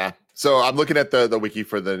 Yeah. So I'm looking at the wiki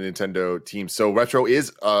for the Nintendo team. So Retro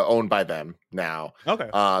is owned by them now. Okay.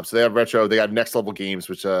 So they have Retro. They have Next Level Games,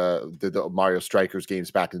 which the Mario Strikers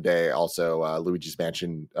games back in the day. Also Luigi's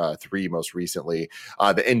Mansion 3 most recently.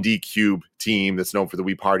 The ND Cube team that's known for the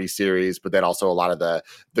Wii Party series, but then also a lot of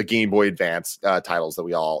the Game Boy Advance titles that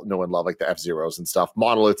we all know and love, like the F-Zeros and stuff.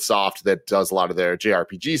 Monolith Soft that does a lot of their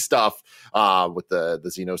JRPG stuff with the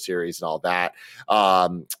Xeno series and all that.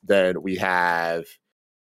 Then we have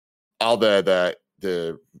all the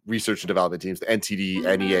research and development teams, the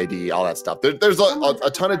NTD, NEAD, all that stuff. There's a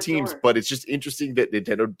ton of teams, but it's just interesting that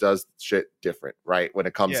Nintendo does shit different, right? When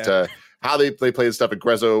it comes to how they play the stuff. And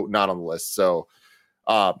Grezzo not on the list, so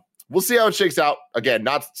we'll see how it shakes out. Again,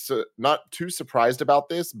 not too surprised about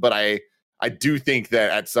this, but I do think that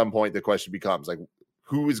at some point the question becomes like,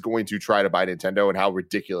 who is going to try to buy Nintendo, and how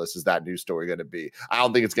ridiculous is that news story going to be? I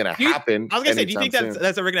don't think it's going to happen. I was going to say, do you think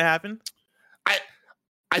that's ever going to happen?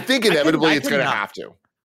 I think inevitably it's going to have to.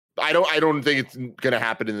 I don't think it's going to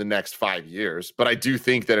happen in the next 5 years, but I do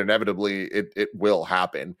think that inevitably it will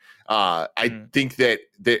happen. I think that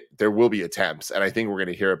there will be attempts, and I think we're going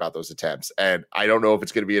to hear about those attempts. And I don't know if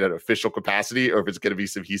it's going to be in an official capacity or if it's going to be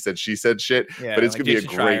some he said she said shit. Yeah, but it's like going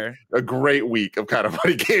to be a great week of Kind of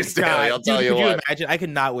Funny Games daily. I'll tell you what. Could you imagine? I could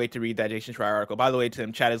not wait to read that Jason Schreier article. By the way,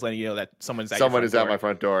 Tim, Chad is letting you know that someone is at my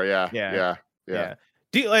front door. Yeah.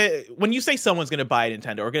 Do you, when you say someone's going to buy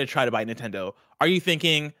Nintendo or going to try to buy Nintendo, are you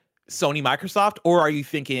thinking Sony, Microsoft, or are you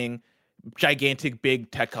thinking gigantic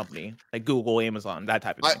big tech company like Google, Amazon, that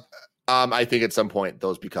type of thing? I think at some point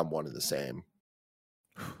those become one and the same.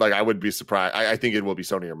 Like, I would be surprised. I think it will be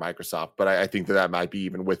Sony or Microsoft, but I think that might be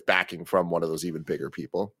even with backing from one of those even bigger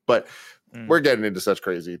people. But we're getting into such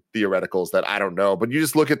crazy theoreticals that I don't know. But you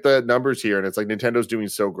just look at the numbers here, and it's like Nintendo's doing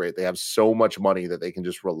so great. They have so much money that they can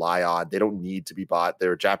just rely on. They don't need to be bought.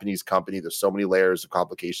 They're a Japanese company. There's so many layers of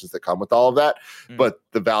complications that come with all of that. But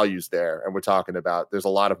the value's there. And we're talking about there's a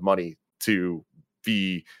lot of money to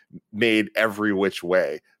be made every which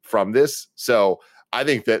way from this. So I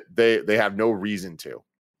think that they have no reason to.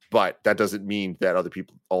 But that doesn't mean that other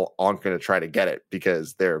people aren't going to try to get it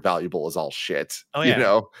because they're valuable as all shit. Oh, yeah. You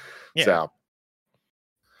know? Yeah. So,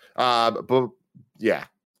 but yeah,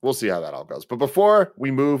 we'll see how that all goes. But before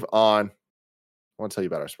we move on, I want to tell you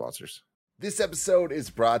about our sponsors. This episode is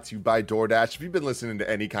brought to you by DoorDash. If you've been listening to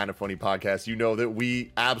any Kind of Funny podcast, you know that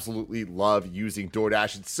we absolutely love using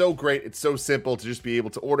DoorDash. It's so great. It's so simple to just be able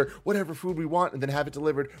to order whatever food we want and then have it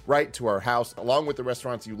delivered right to our house, along with the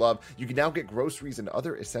restaurants you love. You can now get groceries and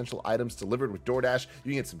other essential items delivered with DoorDash.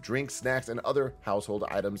 You can get some drinks, snacks, and other household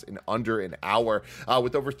items in under an hour.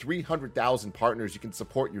 With over 300,000 partners, you can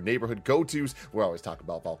support your neighborhood go-tos. We're always talking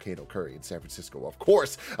about Volcano Curry in San Francisco, of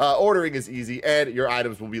course. Ordering is easy, and your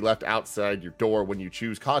items will be left outside outside your door when you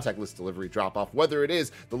choose contactless delivery drop-off, whether it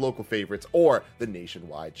is the local favorites or the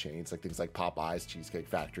nationwide chains, like things like Popeyes, Cheesecake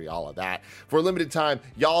Factory, all of that. For a limited time,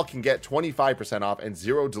 y'all can get 25% off and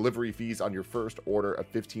 0 delivery fees on your first order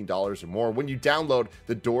of $15 or more when you download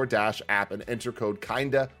the DoorDash app and enter code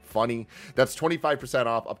Kinda Funny. That's 25%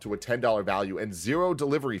 off up to a $10 value and 0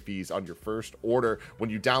 delivery fees on your first order when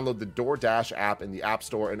you download the DoorDash app in the App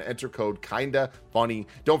Store and enter code Kinda Funny.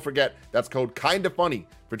 Don't forget, that's code Kinda Funny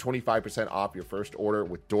for 25% off your first order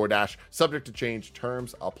with DoorDash. Subject to change,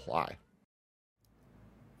 terms apply.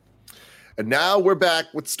 And now we're back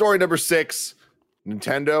with story number 6.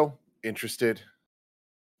 Nintendo interested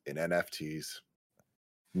in NFTs.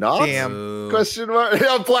 Not? Damn. Question mark.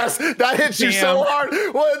 Yeah, bless. That hits you so Damn. hard.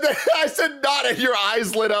 I said not, and your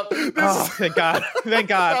eyes lit up. Oh, thank God. Thank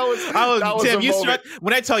God. that was Tim, a you moment.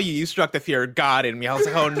 when I tell you struck the fear of God in me, I was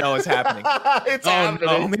like, oh no, it's happening. It's Oh happening.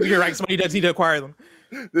 no, maybe you're right. Somebody does need to acquire them.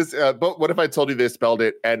 This, but what if I told you they spelled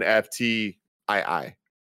it NFTII?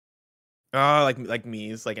 Oh, like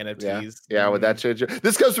me's, like NFTs. Yeah, would that change it?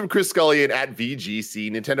 This comes from Chris Scullion at VGC.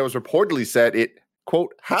 Nintendo has reportedly said it,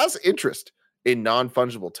 quote, has interest in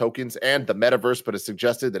non-fungible tokens and the metaverse, but has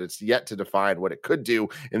suggested that it's yet to define what it could do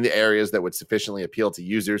in the areas that would sufficiently appeal to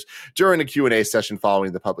users. During a Q&A session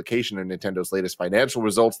following the publication of Nintendo's latest financial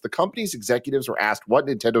results, the company's executives were asked what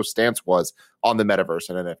Nintendo's stance was on the metaverse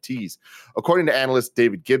and NFTs. According to analyst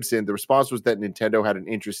David Gibson, the response was that Nintendo had an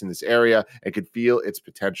interest in this area and could feel its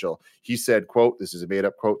potential. He said, quote, this is a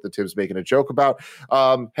made-up quote that Tim's making a joke about.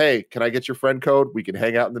 Hey, can I get your friend code? We can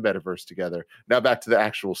hang out in the metaverse together. Now back to the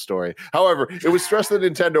actual story. However, it was stressed that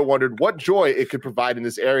Nintendo wondered what joy it could provide in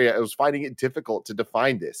this area. It was finding it difficult to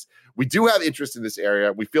define this. We do have interest in this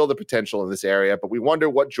area. We feel the potential in this area, but we wonder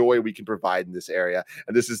what joy we can provide in this area.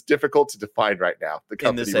 And this is difficult to define right now, the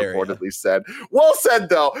company reportedly said. Well said,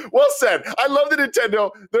 though. Well said. I love the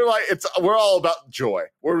Nintendo. They're like, we're all about joy.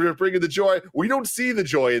 We're bringing the joy. We don't see the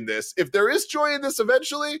joy in this. If there is joy in this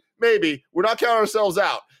eventually, maybe. We're not counting ourselves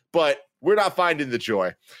out, but we're not finding the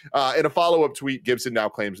joy. In a follow-up tweet, Gibson now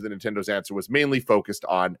claims that Nintendo's answer was mainly focused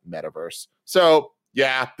on metaverse. So,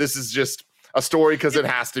 yeah, this is just a story because it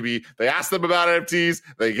has to be. They asked them about NFTs.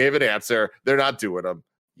 They gave an answer. They're not doing them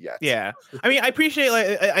yet. Yeah. I mean, I appreciate,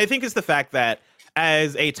 I think it's the fact that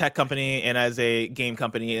as a tech company and as a game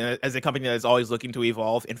company, and as a company that is always looking to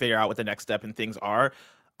evolve and figure out what the next step and things are,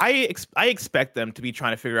 I expect them to be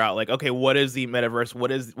trying to figure out, like, okay, what is the metaverse?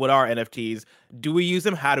 What are NFTs? Do we use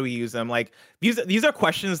them? How do we use them? Like, these are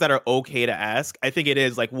questions that are okay to ask. I think it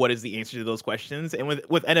is like, what is the answer to those questions? And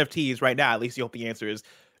with NFTs right now, at least you hope the answer is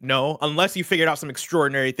no, unless you figured out some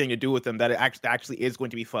extraordinary thing to do with them that it actually is going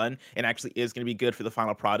to be fun and actually is going to be good for the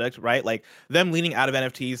final product, right? Like, them leaning out of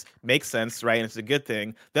NFTs makes sense, right? And it's a good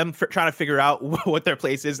thing. Them trying to figure out what their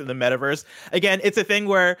place is in the metaverse. Again, it's a thing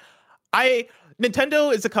where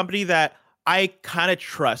Nintendo is a company that I kind of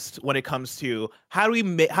trust when it comes to how do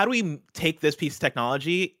we take this piece of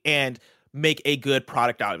technology and make a good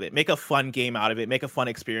product out of it, make a fun game out of it, make a fun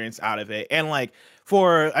experience out of it. And like,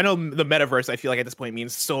 I know the metaverse, I feel like at this point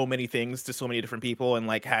means so many things to so many different people and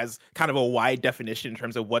like has kind of a wide definition in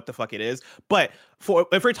terms of what the fuck it is. But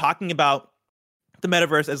if we're talking about the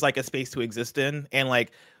metaverse as like a space to exist in, and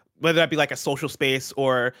like whether that be like a social space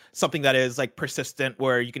or something that is like persistent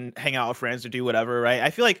where you can hang out with friends or do whatever, right?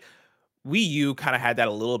 I feel like Wii U kind of had that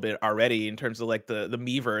a little bit already in terms of like the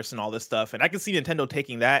Miiverse and all this stuff. And I can see Nintendo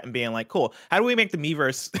taking that and being like, cool, how do we make the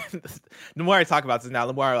Miiverse? The more I talk about this now,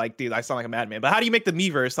 the more I like, dude, I sound like a madman. But how do you make the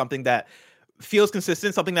Miiverse something that feels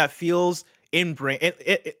consistent, something that feels in brand,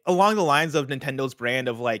 along the lines of Nintendo's brand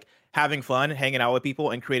of like having fun, hanging out with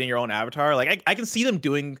people and creating your own avatar? Like I can see them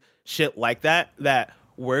doing shit like that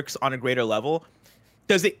works on a greater level.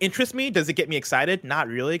 Does it interest me? Does it get me excited? Not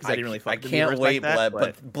really, because I didn't really fuck with the can't Miiverse wait, like that,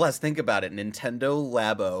 but Bless, think about it. Nintendo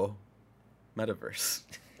Labo Metaverse.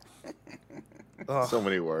 So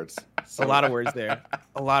many words. A lot of words there.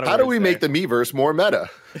 A lot of How do words we there. make the Miiverse more meta?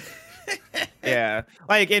 Yeah.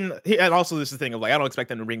 Like, and also this is the thing of like, I don't expect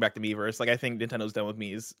them to bring back the Miiverse. Like, I think Nintendo's done with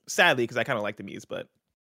Mii's, sadly, because I kind of like the Mii's, but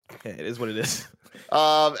yeah, it is what it is.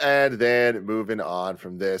 And then moving on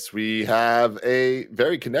from this, we have a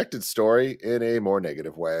very connected story in a more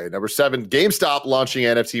negative way. Number 7, GameStop launching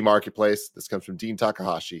NFT marketplace. This comes from Dean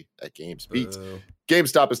Takahashi at GamesBeat.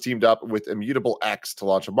 GameStop has teamed up with Immutable X to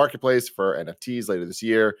launch a marketplace for NFTs later this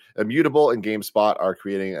year. Immutable and GameSpot are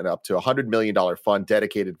creating an up to $100 million fund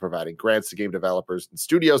dedicated to providing grants to game developers and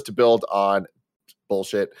studios to build on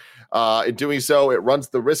bullshit. In doing so, it runs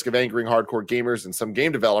the risk of angering hardcore gamers and some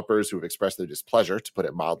game developers who have expressed their displeasure, to put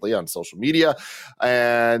it mildly, on social media.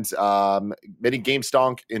 And many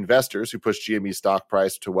GameStonk investors who push GME stock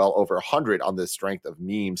price to well over 100 on the strength of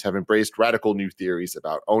memes have embraced radical new theories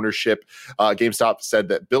about ownership. GameStop said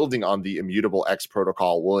that building on the immutable X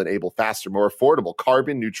protocol will enable faster, more affordable,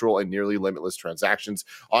 carbon neutral, and nearly limitless transactions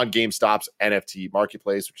on GameStop's NFT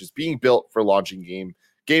marketplace, which is being built for launching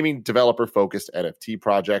gaming developer-focused NFT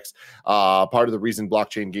projects. Part of the reason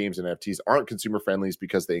blockchain games and NFTs aren't consumer-friendly is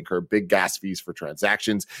because they incur big gas fees for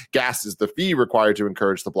transactions. Gas is the fee required to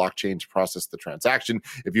encourage the blockchain to process the transaction.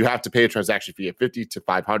 If you have to pay a transaction fee of $50 to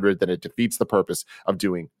 $500, then it defeats the purpose of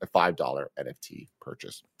doing a $5 NFT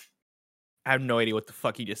purchase. I have no idea what the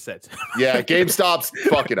fuck he just said. Yeah, GameStop's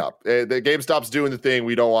fucking up. The GameStop's doing the thing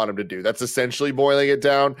we don't want him to do. That's essentially boiling it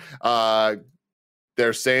down.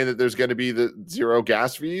 They're saying that there's going to be the zero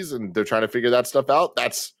gas fees, and they're trying to figure that stuff out.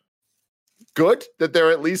 That's good that they're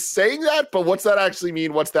at least saying that, but what's that actually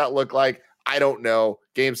mean? What's that look like? I don't know.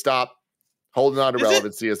 GameStop holding on to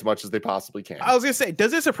relevancy as much as they possibly can. I was going to say,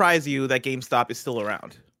 does it surprise you that GameStop is still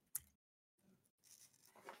around?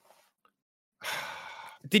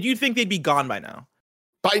 Did you think they'd be gone by now?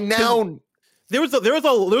 By now, there was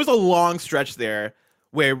a long stretch there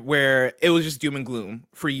where it was just doom and gloom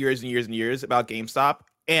for years and years and years about GameStop.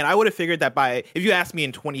 And I would have figured that if you asked me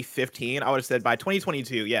in 2015, I would have said by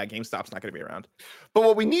 2022, yeah, GameStop's not going to be around. But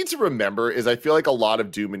what we need to remember is I feel like a lot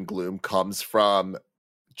of doom and gloom comes from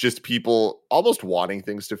just people almost wanting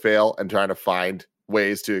things to fail and trying to find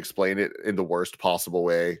ways to explain it in the worst possible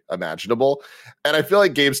way imaginable. And I feel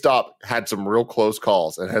like GameStop had some real close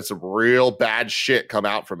calls and had some real bad shit come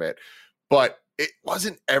out from it. But it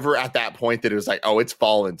wasn't ever at that point that it was like, oh, it's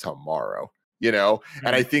falling tomorrow, you know? Mm-hmm.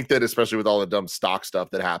 And I think that especially with all the dumb stock stuff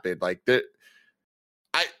that happened, like they're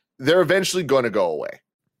eventually going to go away.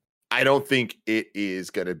 I don't think it is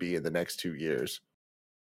going to be in the next 2 years,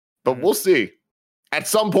 but we'll see. At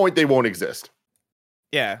some point, they won't exist.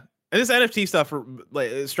 Yeah. And this NFT stuff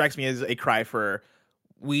it strikes me as a cry for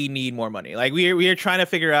we need more money. Like we are trying to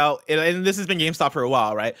figure out, and this has been GameStop for a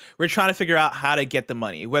while, right? We're trying to figure out how to get the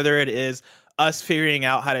money, whether it is us figuring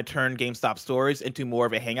out how to turn GameStop stores into more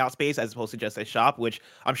of a hangout space as opposed to just a shop, which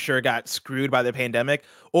I'm sure got screwed by the pandemic,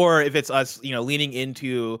 or if it's us, leaning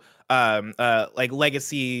into like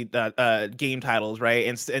legacy game titles, right,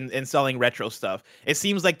 and selling retro stuff. It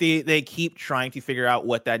seems like they keep trying to figure out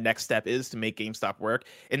what that next step is to make GameStop work,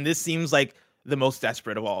 and this seems like the most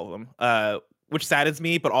desperate of all of them, which saddens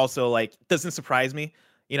me, but also like doesn't surprise me,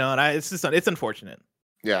 and it's unfortunate.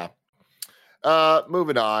 Yeah.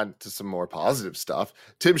 Moving on to some more positive stuff.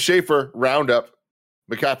 Tim Schafer roundup.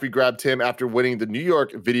 McCaffrey grabbed Tim after winning the New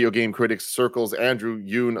York Video Game Critics Circle's Andrew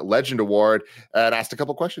Yoon Legend Award and asked a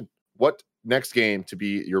couple questions. What next game to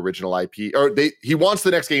be your original IP? Or he wants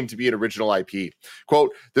the next game to be an original IP.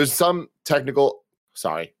 Quote, there's some technical...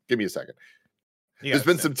 Sorry, give me a second. There's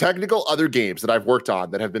been some technical other games that I've worked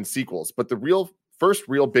on that have been sequels, but the first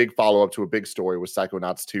real big follow-up to a big story was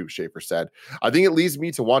Psychonauts 2, Schafer said. I think it leads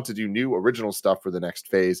me to want to do new original stuff for the next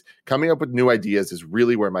phase. Coming up with new ideas is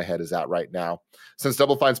really where my head is at right now. Since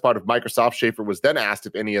Double Fine's part of Microsoft, Schafer was then asked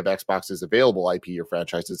if any of Xbox's available IP or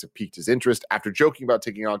franchises have piqued his interest. After joking about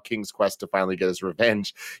taking on King's Quest to finally get his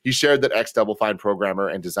revenge, he shared that ex-Double Fine programmer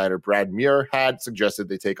and designer Brad Muir had suggested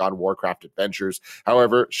they take on Warcraft Adventures.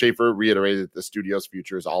 However, Schafer reiterated that the studio's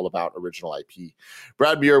future is all about original IP.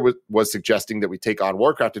 Brad Muir was suggesting that we take on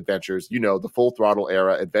Warcraft Adventures, the full throttle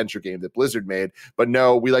era adventure game that Blizzard made. But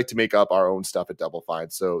no, we like to make up our own stuff at Double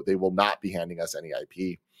Fine, so they will not be handing us any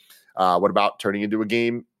IP. What about turning a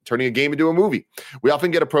game into a movie? We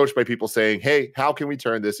often get approached by people saying, hey, how can we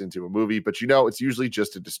turn this into a movie? But it's usually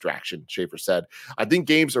just a distraction, Schafer said. I think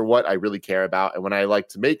games are what I really care about and what I like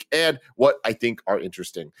to make and what I think are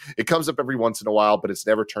interesting. It comes up every once in a while, but it's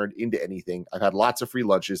never turned into anything. I've had lots of free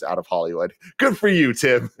lunches out of Hollywood. Good for you,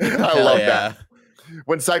 Tim. I love that.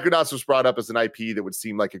 When Psychonauts was brought up as an IP that would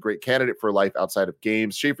seem like a great candidate for life outside of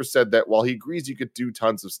games, Schafer said that while he agrees you could do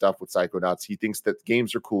tons of stuff with Psychonauts, he thinks that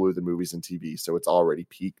games are cooler than movies and TV, so it's already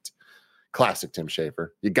peaked. Classic Tim Schafer.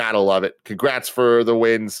 You gotta love it. Congrats for the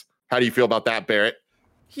wins. How do you feel about that, Barrett?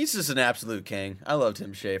 He's just an absolute king. I love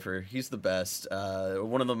Tim Schafer. He's the best.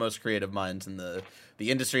 One of the most creative minds in the the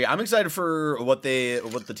industry. I'm excited for what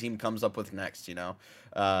the team comes up with next.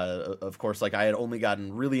 Of course, like I had only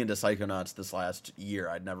gotten really into Psychonauts this last year.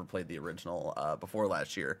 I'd never played the original before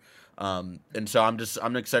last year, and so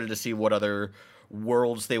I'm excited to see what other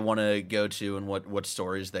worlds they want to go to and what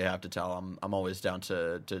stories they have to tell. I'm always down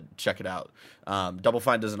to check it out. Double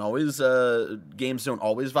Fine doesn't always games don't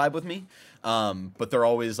always vibe with me, but they're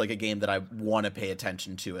always like a game that I want to pay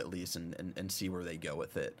attention to at least and see where they go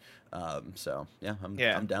with it. So yeah,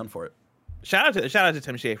 I'm down for it. Shout out to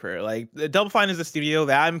Tim Schafer. Like Double Fine is a studio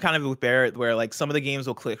that I'm kind of with Barrett, where like some of the games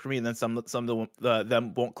will click for me, and then some of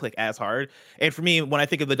them won't click as hard. And for me, when I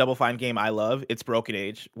think of the Double Fine game I love, it's Broken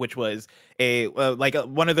Age, which was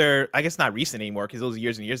one of their, I guess not recent anymore because it was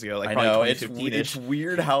years and years ago. Like I probably know 2015-ish. it's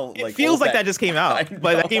weird how it feels like that just came out,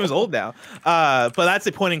 but that game is old now. But that's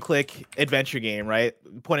a point and click adventure game, right?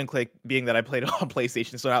 Point and click being that I played it on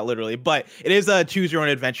PlayStation, so not literally, but it is a choose your own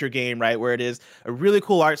adventure game, right? Where it is a really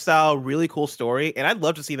cool art style, really cool story, and I'd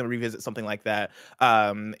love to see them revisit something like that.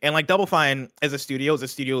 And like Double Fine as a studio is a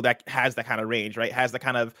studio that has that kind of range, right? Has the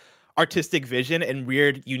kind of artistic vision and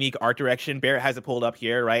weird, unique art direction. Barrett has it pulled up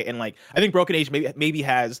here, right? And like I think Broken Age maybe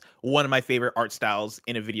has one of my favorite art styles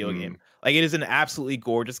in a video game. Like it is an absolutely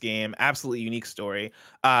gorgeous game, absolutely unique story.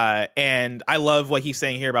 And I love what he's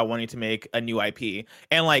saying here about wanting to make a new IP.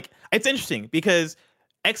 And like it's interesting because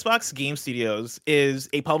Xbox Game Studios is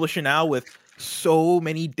a publisher now with so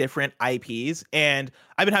many different IPs, and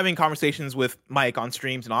I've been having conversations with Mike on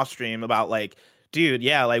streams and off stream about like, dude,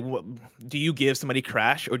 yeah, like do you give somebody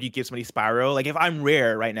Crash or do you give somebody Spyro? Like if I'm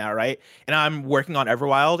Rare right now, right, and I'm working on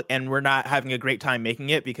Everwild and we're not having a great time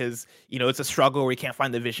making it because it's a struggle or we can't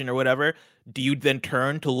find the vision or whatever, do you then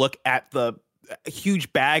turn to look at the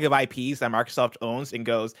huge bag of IPs that Microsoft owns and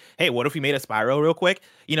goes, hey, what if we made a Spyro real quick?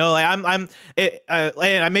 Maybe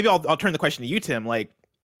I'll turn the question to you, Tim. Like,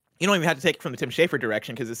 you don't even have to take it from the Tim Schafer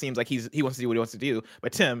direction because it seems like he wants to do what he wants to do.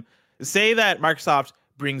 But Tim, say that Microsoft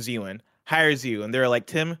brings you in, hires you, and they're like,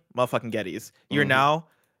 Tim motherfucking Geddes, you're now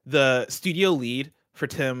the studio lead for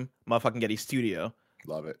Tim motherfucking Geddes Studio.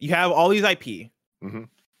 Love it. You have all these IP.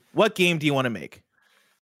 What game do you want to make?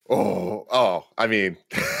 I mean,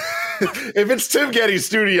 if it's Tim Geddes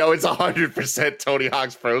Studio, it's 100% Tony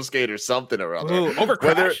Hawk's Pro Skate or something or other. Over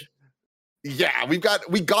Crash. Yeah, we got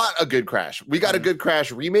a good Crash. We got a good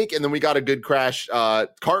Crash remake, and then we got a good Crash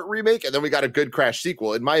kart remake, and then we got a good Crash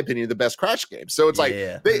sequel. In my opinion, the best Crash game. So it's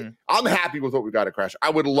I'm happy with what we got at Crash. I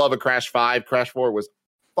would love a Crash 5. Crash 4 was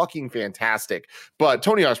fucking fantastic. But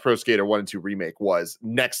Tony Hawk's Pro Skater 1 and 2 remake was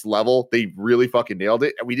next level. They really fucking nailed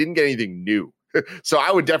it, and we didn't get anything new. So I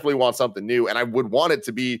would definitely want something new, and I would want it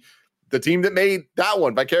to be the team that made that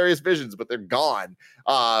one, Vicarious Visions, but they're gone.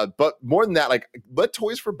 But more than that, like let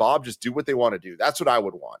Toys for Bob just do what they want to do. That's what I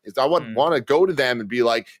would want. Is I would want to go to them and be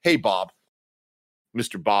like, "Hey, Bob,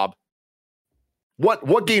 Mr. Bob,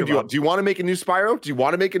 what game do you want? Do you want to make a new Spyro? Do you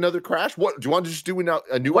want to make another Crash? What do you want to just do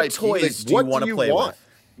a new what IP? Toys do you want to play with?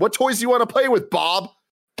 What toys do you want to play with, Bob?"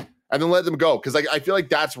 And then let them go. Because I feel like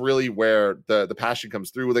that's really where the passion comes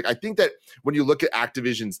through. Like I think that when you look at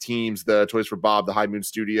Activision's teams, the Toys for Bob, the High Moon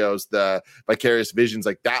Studios, the Vicarious Visions,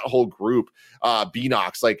 like that whole group,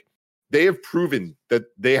 Beanox, like they have proven that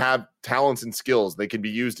they have talents and skills. They can be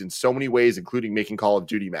used in so many ways, including making Call of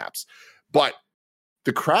Duty maps. But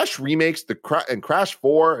the Crash remakes, and Crash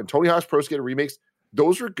 4 and Tony Hawk's Pro Skater remakes,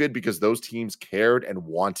 those were good because those teams cared and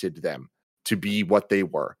wanted them to be what they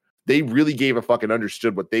were. They really gave a fuck and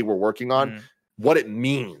understood what they were working on, what it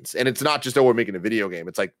means. And it's not just, we're making a video game.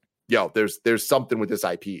 It's like, yo, there's something with this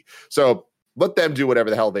IP. So let them do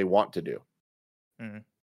whatever the hell they want to do.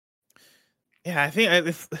 Yeah, I think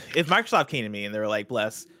if Microsoft came to me and they were like,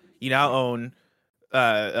 Bless, you now own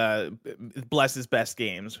Bless's best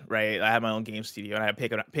games, right? I have my own game studio and I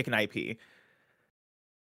pick an IP.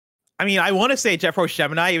 I mean, I want to say Jet Force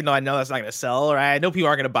Gemini, even though I know that's not going to sell, right? I know people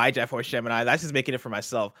aren't going to buy Jet Force Gemini. That's just making it for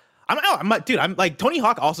myself. I'm like Tony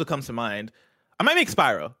Hawk also comes to mind. I might make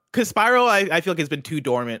Spyro because Spyro I feel like has been too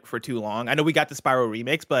dormant for too long. I know we got the Spyro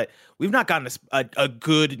remakes, but we've not gotten a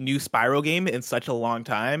good new Spyro game in such a long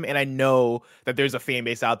time. And I know that there's a fan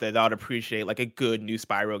base out there that would appreciate like a good new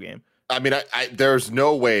Spyro game. I mean, there's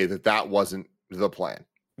no way that wasn't the plan.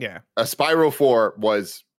 Yeah, a Spyro 4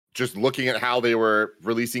 was just looking at how they were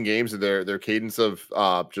releasing games and their cadence of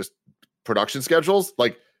just production schedules.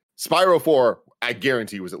 Like Spyro 4, I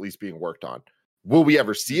guarantee was at least being worked on. Will we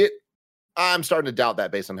ever see it? I'm starting to doubt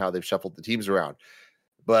that based on how they've shuffled the teams around.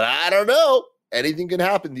 But I don't know. Anything can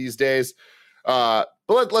happen these days. But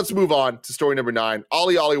let's move on to story number 9.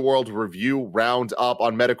 Ollie Ollie World review round up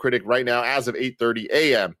on Metacritic right now as of 8:30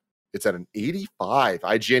 a.m. It's at an 85.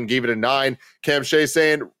 IGN gave it a 9. Cam Shea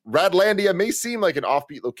saying, Radlandia may seem like an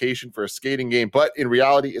offbeat location for a skating game, but in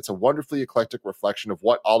reality, it's a wonderfully eclectic reflection of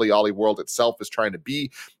what OlliOlli World itself is trying to be.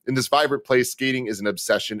 In this vibrant place, skating is an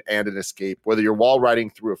obsession and an escape. Whether you're wall riding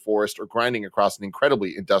through a forest or grinding across an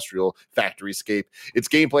incredibly industrial factoryscape, its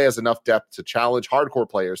gameplay has enough depth to challenge hardcore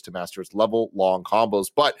players to master its level-long combos,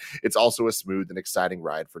 but it's also a smooth and exciting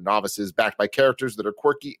ride for novices, backed by characters that are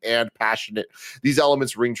quirky and passionate. These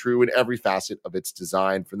elements ring true in every facet of its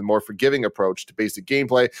design, from the more forgiving approach to basic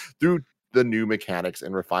gameplay through the new mechanics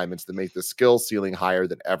and refinements that make the skill ceiling higher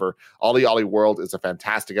than ever. OlliOlli World is a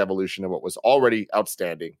fantastic evolution of what was already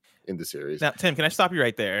outstanding in the series. Now, Tim, can I stop you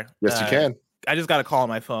right there? Yes, you can. I just got a call on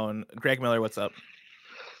my phone. Greg Miller, what's up?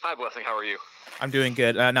 Hi, Blessing. How are you? I'm doing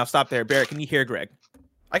good. Now stop there. Barrett, can you hear Greg?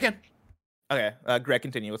 I can. Okay. Greg,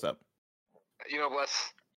 continue. What's up?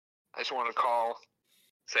 Bless, I just wanted to call,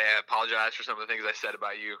 say I apologize for some of the things I said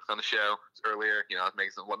about you on the show earlier. I was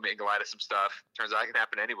making light of some stuff. Turns out it can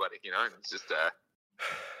happen to anybody. It's just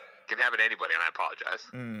can happen to anybody, and I apologize.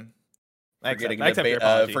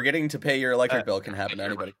 Forgetting to pay your electric bill can happen to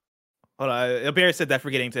anybody. Hold on. Barrett said that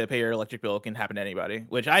forgetting to pay your electric bill can happen to anybody,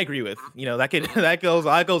 which I agree with. That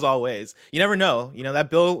goes all ways. You never know. That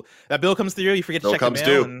bill comes through. You forget to check the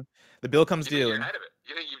mail, and the bill comes due. You're ahead of it.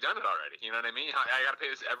 You think you've done it already? You know what I mean? I got to pay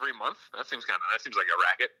this every month. That seems like a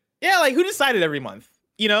racket. Yeah, like who decided every month?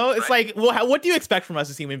 It's right. like, well, what do you expect from us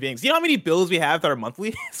as human beings? You know how many bills we have that are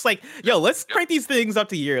monthly? It's like, yo, let's crank these things up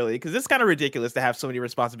to yearly, because it's kind of ridiculous to have so many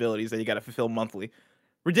responsibilities that you got to fulfill monthly.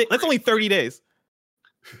 That's only 30 days.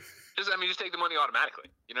 Just take the money automatically.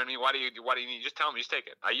 You know what I mean? Why do you need? Just tell me. Just take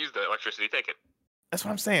it. I use the electricity. Take it. That's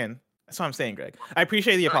what I'm saying. Greg. I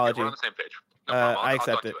appreciate the apology. We're on the same page. No problem. I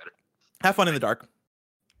accept it. Have fun in the dark.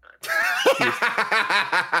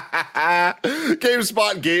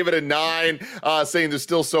 GameSpot gave it a 9, saying there's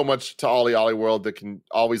still so much to OlliOlli World that can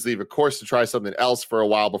always leave a course to try something else for a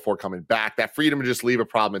while before coming back. That freedom to just leave a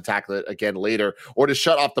problem and tackle it again later, or to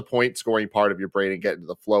shut off the point scoring part of your brain and get into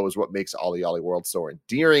the flow, is what makes OlliOlli World so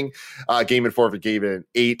endearing. Game Informer gave it an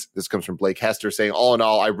 8. This comes from Blake Hester, saying, all in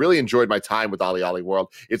all, I really enjoyed my time with OlliOlli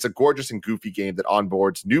World. It's a gorgeous and goofy game that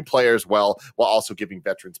onboards new players well, while also giving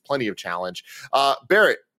veterans plenty of challenge.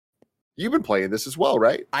 Barrett, you've been playing this as well,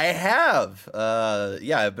 right? I have.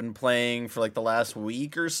 I've been playing for like the last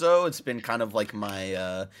week or so. It's been kind of like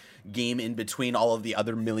my game in between all of the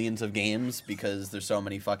other millions of games, because there's so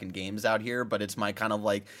many fucking games out here. But it's my kind of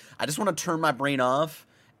like, I just want to turn my brain off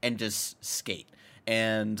and just skate.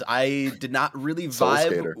 And I did not really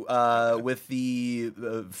vibe with the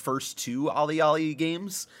first two OlliOlli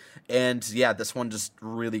games. And yeah, this one just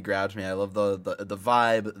really grabbed me. I love the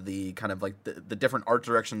vibe, the kind of like the different art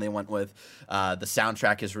direction they went with. The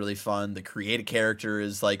soundtrack is really fun. The creative character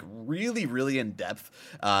is like really, really in depth,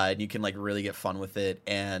 and you can like really get fun with it.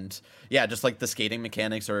 And yeah, just like the skating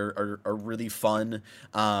mechanics are really fun.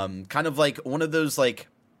 Kind of like one of those like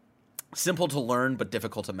simple to learn but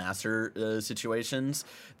difficult to master situations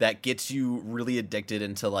that gets you really addicted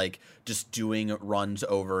into like just doing runs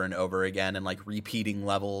over and over again and like repeating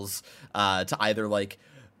levels to either like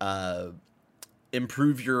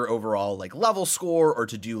improve your overall like level score or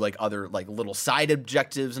to do like other like little side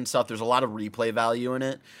objectives and stuff. There's a lot of replay value in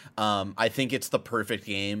it. I think it's the perfect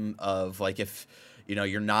game of like, if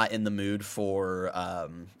you're not in the mood for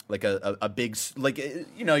like a big, like,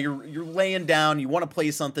 you're laying down, you want to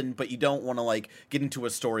play something, but you don't want to like get into a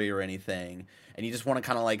story or anything, and you just want to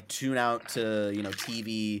kind of like tune out to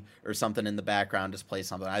TV or something in the background, just play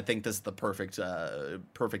something. I think this is the perfect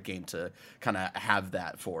game to kind of have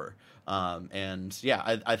that for. And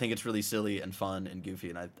yeah, I think it's really silly and fun and goofy,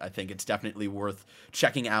 and I think it's definitely worth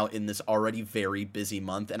checking out in this already very busy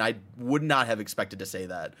month. And I would not have expected to say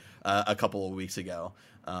that a couple of weeks ago,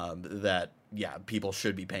 that yeah, people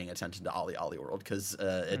should be paying attention to OlliOlli World, because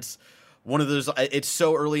it's one of those. It's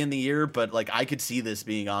so early in the year, but like I could see this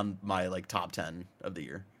being on my like top 10 of the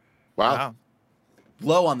year. Wow.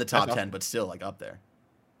 Low on the top 10, but still like up there.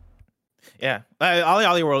 Yeah,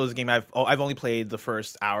 OlliOlli World is a game I've only played the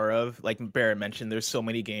first hour of. Like Barrett mentioned, there's so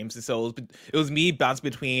many games, and so it was me bouncing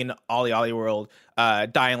between OlliOlli World,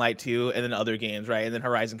 Dying Light 2, and then other games, right? And then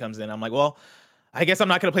Horizon comes in. I'm like, well, I guess I'm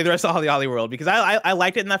not gonna play the rest of OlliOlli World, because I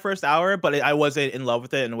liked it in that first hour, but I wasn't in love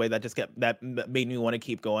with it in a way that made me want to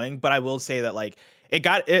keep going. But I will say that like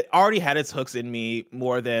it already had its hooks in me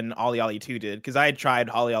more than OlliOlli 2 did, because I had tried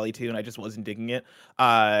OlliOlli 2 and I just wasn't digging it.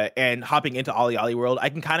 And hopping into OlliOlli World, I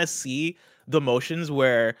can kind of see the motions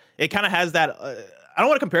where it kind of has that. I don't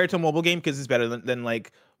want to compare it to a mobile game, because it's better than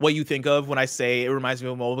like what you think of when I say it reminds me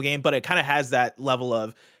of a mobile game, but it kind of has that level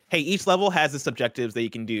of, hey, each level has its objectives that you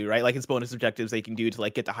can do, right? Like it's bonus objectives that you can do to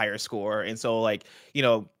like get the higher score. And so like, you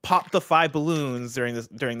know, pop the 5 balloons during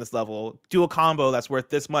this level, do a combo that's worth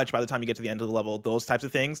this much by the time you get to the end of the level, those types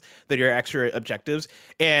of things that are your extra objectives.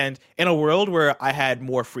 And in a world where I had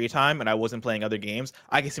more free time and I wasn't playing other games,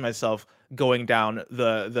 I can see myself going down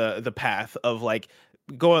the path of like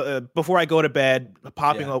before I go to bed,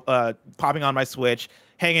 popping on my Switch,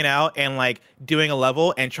 hanging out and like doing a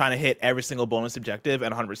level and trying to hit every single bonus objective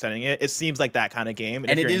and 100%ing it. It seems like that kind of game.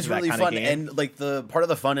 And it is really fun. And like the part of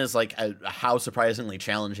the fun is like how surprisingly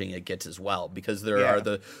challenging it gets as well, because there are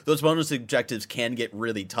those bonus objectives can get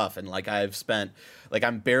really tough. And like I've spent like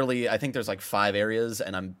I think there's like 5 areas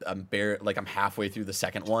and I'm halfway through the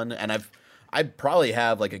second one, and I probably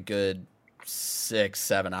have like a good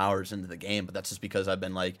 6-7 hours into the game, but that's just because I've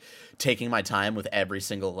been like taking my time with every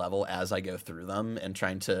single level as I go through them and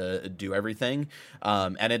trying to do everything.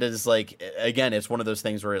 And it is like, again, it's one of those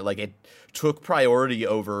things where like it took priority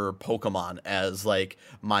over Pokemon as like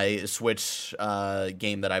my Switch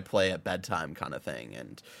game that I play at bedtime kind of thing.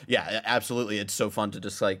 And yeah, absolutely, it's so fun to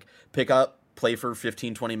just like pick up, play for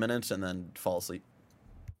 15-20 minutes and then fall asleep.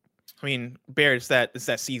 I mean, Bear, it's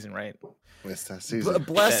that season, right? It's that season.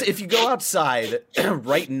 Bless, if you go outside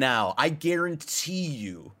right now, I guarantee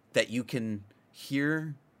you that you can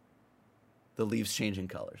hear the leaves changing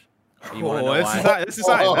colors. You want to know why? It's a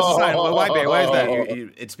sign. Why, Bear? Why is that?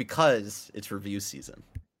 It's because it's review season.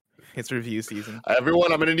 It's review season.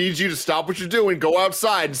 Everyone, I'm going to need you to stop what you're doing. Go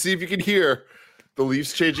outside and see if you can hear the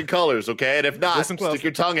leaves changing colors, okay? And if not, stick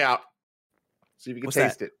your tongue out. See if you can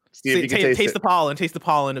taste it. See if you can taste the pollen. Taste the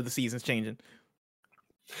pollen of the seasons changing.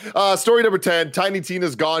 Story number 10, Tiny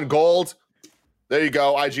Tina's Gone Gold. There you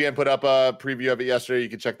go. IGN put up a preview of it yesterday. You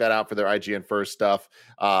can check that out for their IGN First stuff.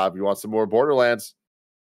 If you want some more Borderlands,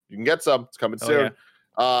 you can get some. It's coming soon. Yeah.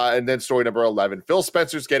 And then story number 11, Phil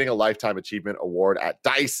Spencer's getting a Lifetime Achievement Award at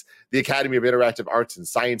DICE. The Academy of Interactive Arts and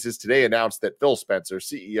Sciences today announced that Phil Spencer,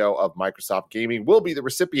 CEO of Microsoft Gaming, will be the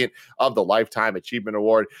recipient of the Lifetime Achievement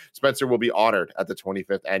Award. Spencer will be honored at the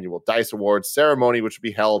 25th Annual DICE Awards ceremony, which will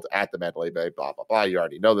be held at the Mandalay Bay, blah, blah, blah. You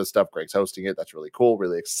already know this stuff. Greg's hosting it. That's really cool,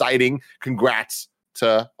 really exciting. Congrats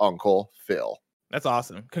to Uncle Phil. That's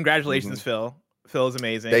awesome. Congratulations, Phil. Phil is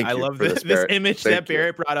amazing. Thank I love this image that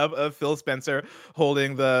Barrett brought up of Phil Spencer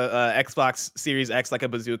holding the Xbox Series X like a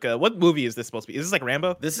bazooka. What movie is this supposed to be? Is this like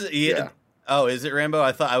Rambo? This is yeah. Oh, is it Rambo?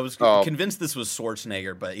 I thought I was convinced this was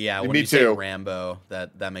Schwarzenegger, but yeah, when you say Rambo,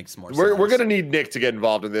 that makes more sense. We're gonna need Nick to get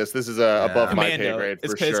involved in this. This is above my pay grade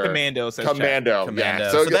for sure. It's Commando. Commando. Yeah.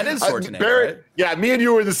 So that is Schwarzenegger. Barrett, right? Yeah, me and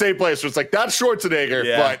you were in the same place. So it's like that's Schwarzenegger.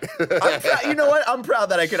 Yeah. But you know what? I'm proud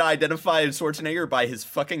that I could identify Schwarzenegger by his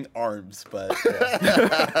fucking arms. But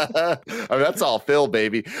I mean, that's all Phil,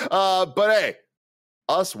 baby. But hey.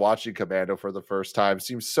 Us watching Commando for the first time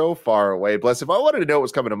seems so far away. Bless, if I wanted to know what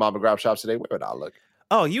was coming to Mom and Grab shops today, where would I look?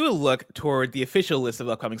 Oh, you would look toward the official list of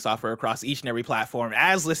upcoming software across each and every platform,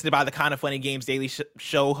 as listed by the Kind of Funny Games Daily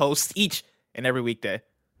Show hosts each and every weekday.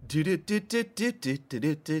 Tim, do the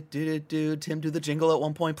jingle at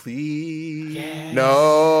one point, please. Yes.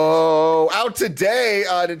 No. Out today,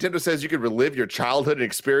 Nintendo says you can relive your childhood and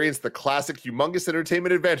experience the classic humongous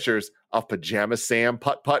entertainment adventures of Pajama Sam,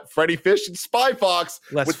 Putt Putt, Freddy Fish, and Spy Fox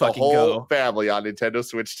with the whole family on Nintendo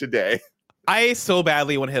Switch today. I so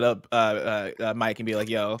badly want to hit up Mike and be like,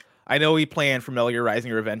 yo, I know we playing Familiar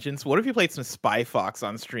Rising Revengeance. What if you played some Spy Fox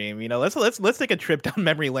on stream? You know, let's take a trip down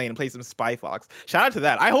memory lane and play some Spy Fox. Shout out to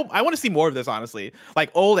that. I want to see more of this, honestly.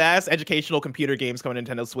 Like old ass educational computer games coming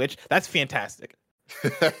to Nintendo Switch. That's fantastic.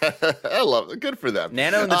 I love it. Good for them.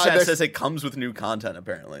 Nano in the chat says it comes with new content,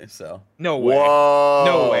 apparently. So no way. Whoa.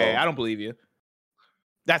 No way. I don't believe you.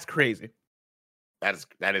 That's crazy.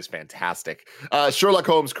 That is fantastic. Sherlock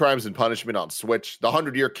Holmes Crimes and Punishment on Switch, The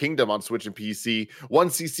 100-Year Kingdom on Switch and PC,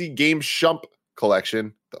 1cc Game Shump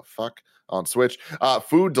Collection, the fuck, on Switch,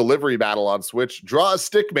 Food Delivery Battle on Switch, Draw a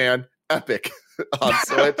Stick Man, Epic on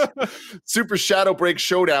Switch, Super Shadow Break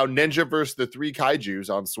Showdown, Ninja vs. the Three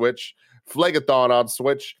Kaijus on Switch, Phlegathon on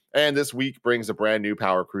Switch, and this week brings a brand new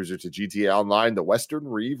power cruiser to GTA Online, the Western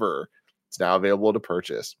Reaver. It's now available to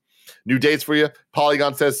purchase. New dates for you.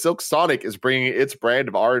 Polygon says Silk Sonic is bringing its brand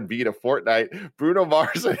of R&B to Fortnite. Bruno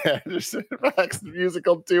Mars and Anderson .Paak, the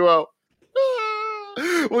musical duo.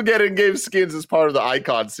 We'll get in-game skins as part of the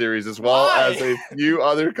Icon series, as well as a few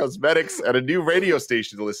other cosmetics and a new radio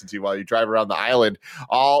station to listen to while you drive around the island.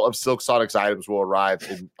 All of Silk Sonic's items will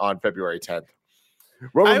arrive on February 10th.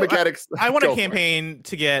 Roman mechanics. I want a campaign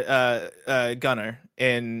to get Gunner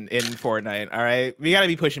in Fortnite. All right, we got to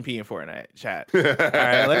be pushing P in Fortnite chat. All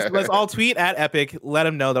right, let's all tweet at Epic. Let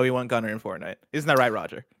them know that we want Gunner in Fortnite. Isn't that right,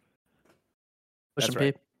 Roger? Pushing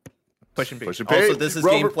P. Push and P. Push and Also, P. this is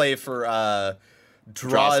Rover- gameplay for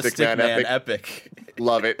Draw a Stickman Epic.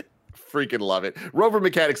 Love it. Freaking love it. Rover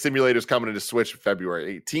Mechanic Simulator's coming into Switch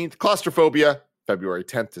February 18th. Claustrophobia, February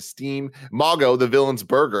 10th to Steam. Mago, the Villain's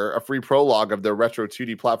Burger, a free prologue of their retro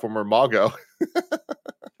 2D platformer Mago.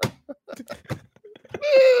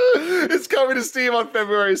 It's coming to Steam on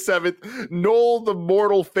February 7th. Knoll, the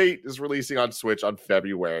Mortal Fate is releasing on Switch on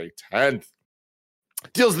February 10th.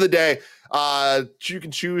 Deals of the day. You can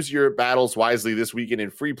choose your battles wisely this weekend in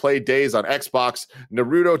free play days on Xbox.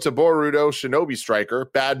 Naruto to Boruto, Shinobi Striker,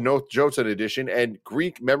 Bad Note Jotun Edition, and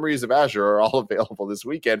Greek Memories of Azure are all available this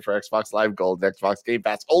weekend for Xbox Live Gold and Xbox Game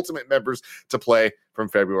Pass Ultimate members to play from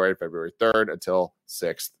February 3rd until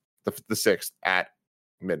 6th, the 6th at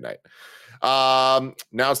midnight. Now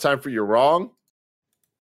it's time for your wrong.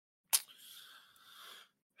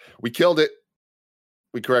 We killed it.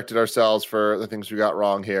 We corrected ourselves for the things we got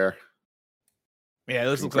wrong here. Yeah,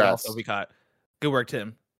 this looks like also we caught. Good work,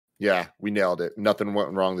 Tim. Yeah, we nailed it. Nothing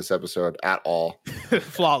went wrong this episode at all.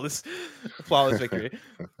 Flawless victory.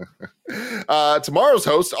 Tomorrow's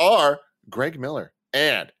hosts are Greg Miller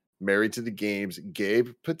and Married to the Game's Gabe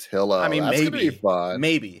Patillo. I mean, That's maybe. gonna be fun.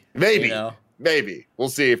 Maybe. Maybe. You know? Maybe. We'll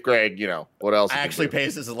see if Greg, what else? Actually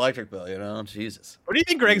pays his electric bill, Jesus. What do you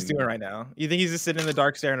think Greg's doing right now? You think he's just sitting in the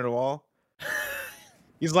dark staring at a wall?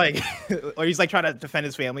 He's like, or he's like trying to defend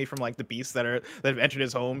his family from like the beasts that have entered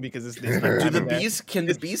his home because it's Can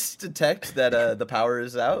the beasts detect that the power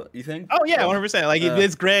is out? You think? Oh yeah, 100%. Like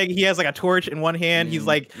it's Greg. He has like a torch in one hand. He's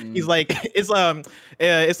like it's like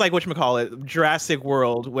whatchamacallit, Jurassic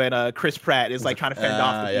World when Chris Pratt is like trying to fend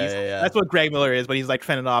off the beasts. Yeah. That's what Greg Miller is, but he's like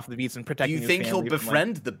fending off the beasts and protecting. Do you think he'll family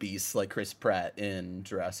befriend the beasts like Chris Pratt in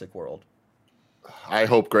Jurassic World? I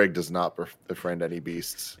hope Greg does not befriend any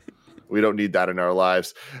beasts. We don't need that in our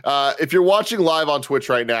lives. If you're watching live on Twitch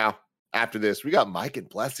right now, after this, we got Mike and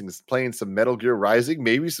Blessings playing some Metal Gear Rising,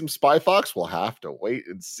 maybe some Spy Fox. We'll have to wait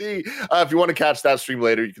and see. If you want to catch that stream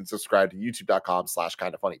later, you can subscribe to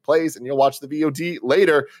youtube.com/kindafunnyplays and you'll watch the VOD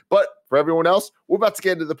later. But for everyone else, we're about to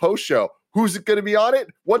get into the post show. Who's it going to be on it?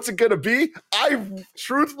 What's it going to be? I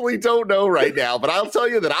truthfully don't know right now, but I'll tell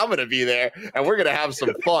you that I'm going to be there and we're going to have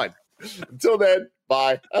some fun. Until then,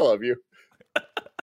 bye. I love you.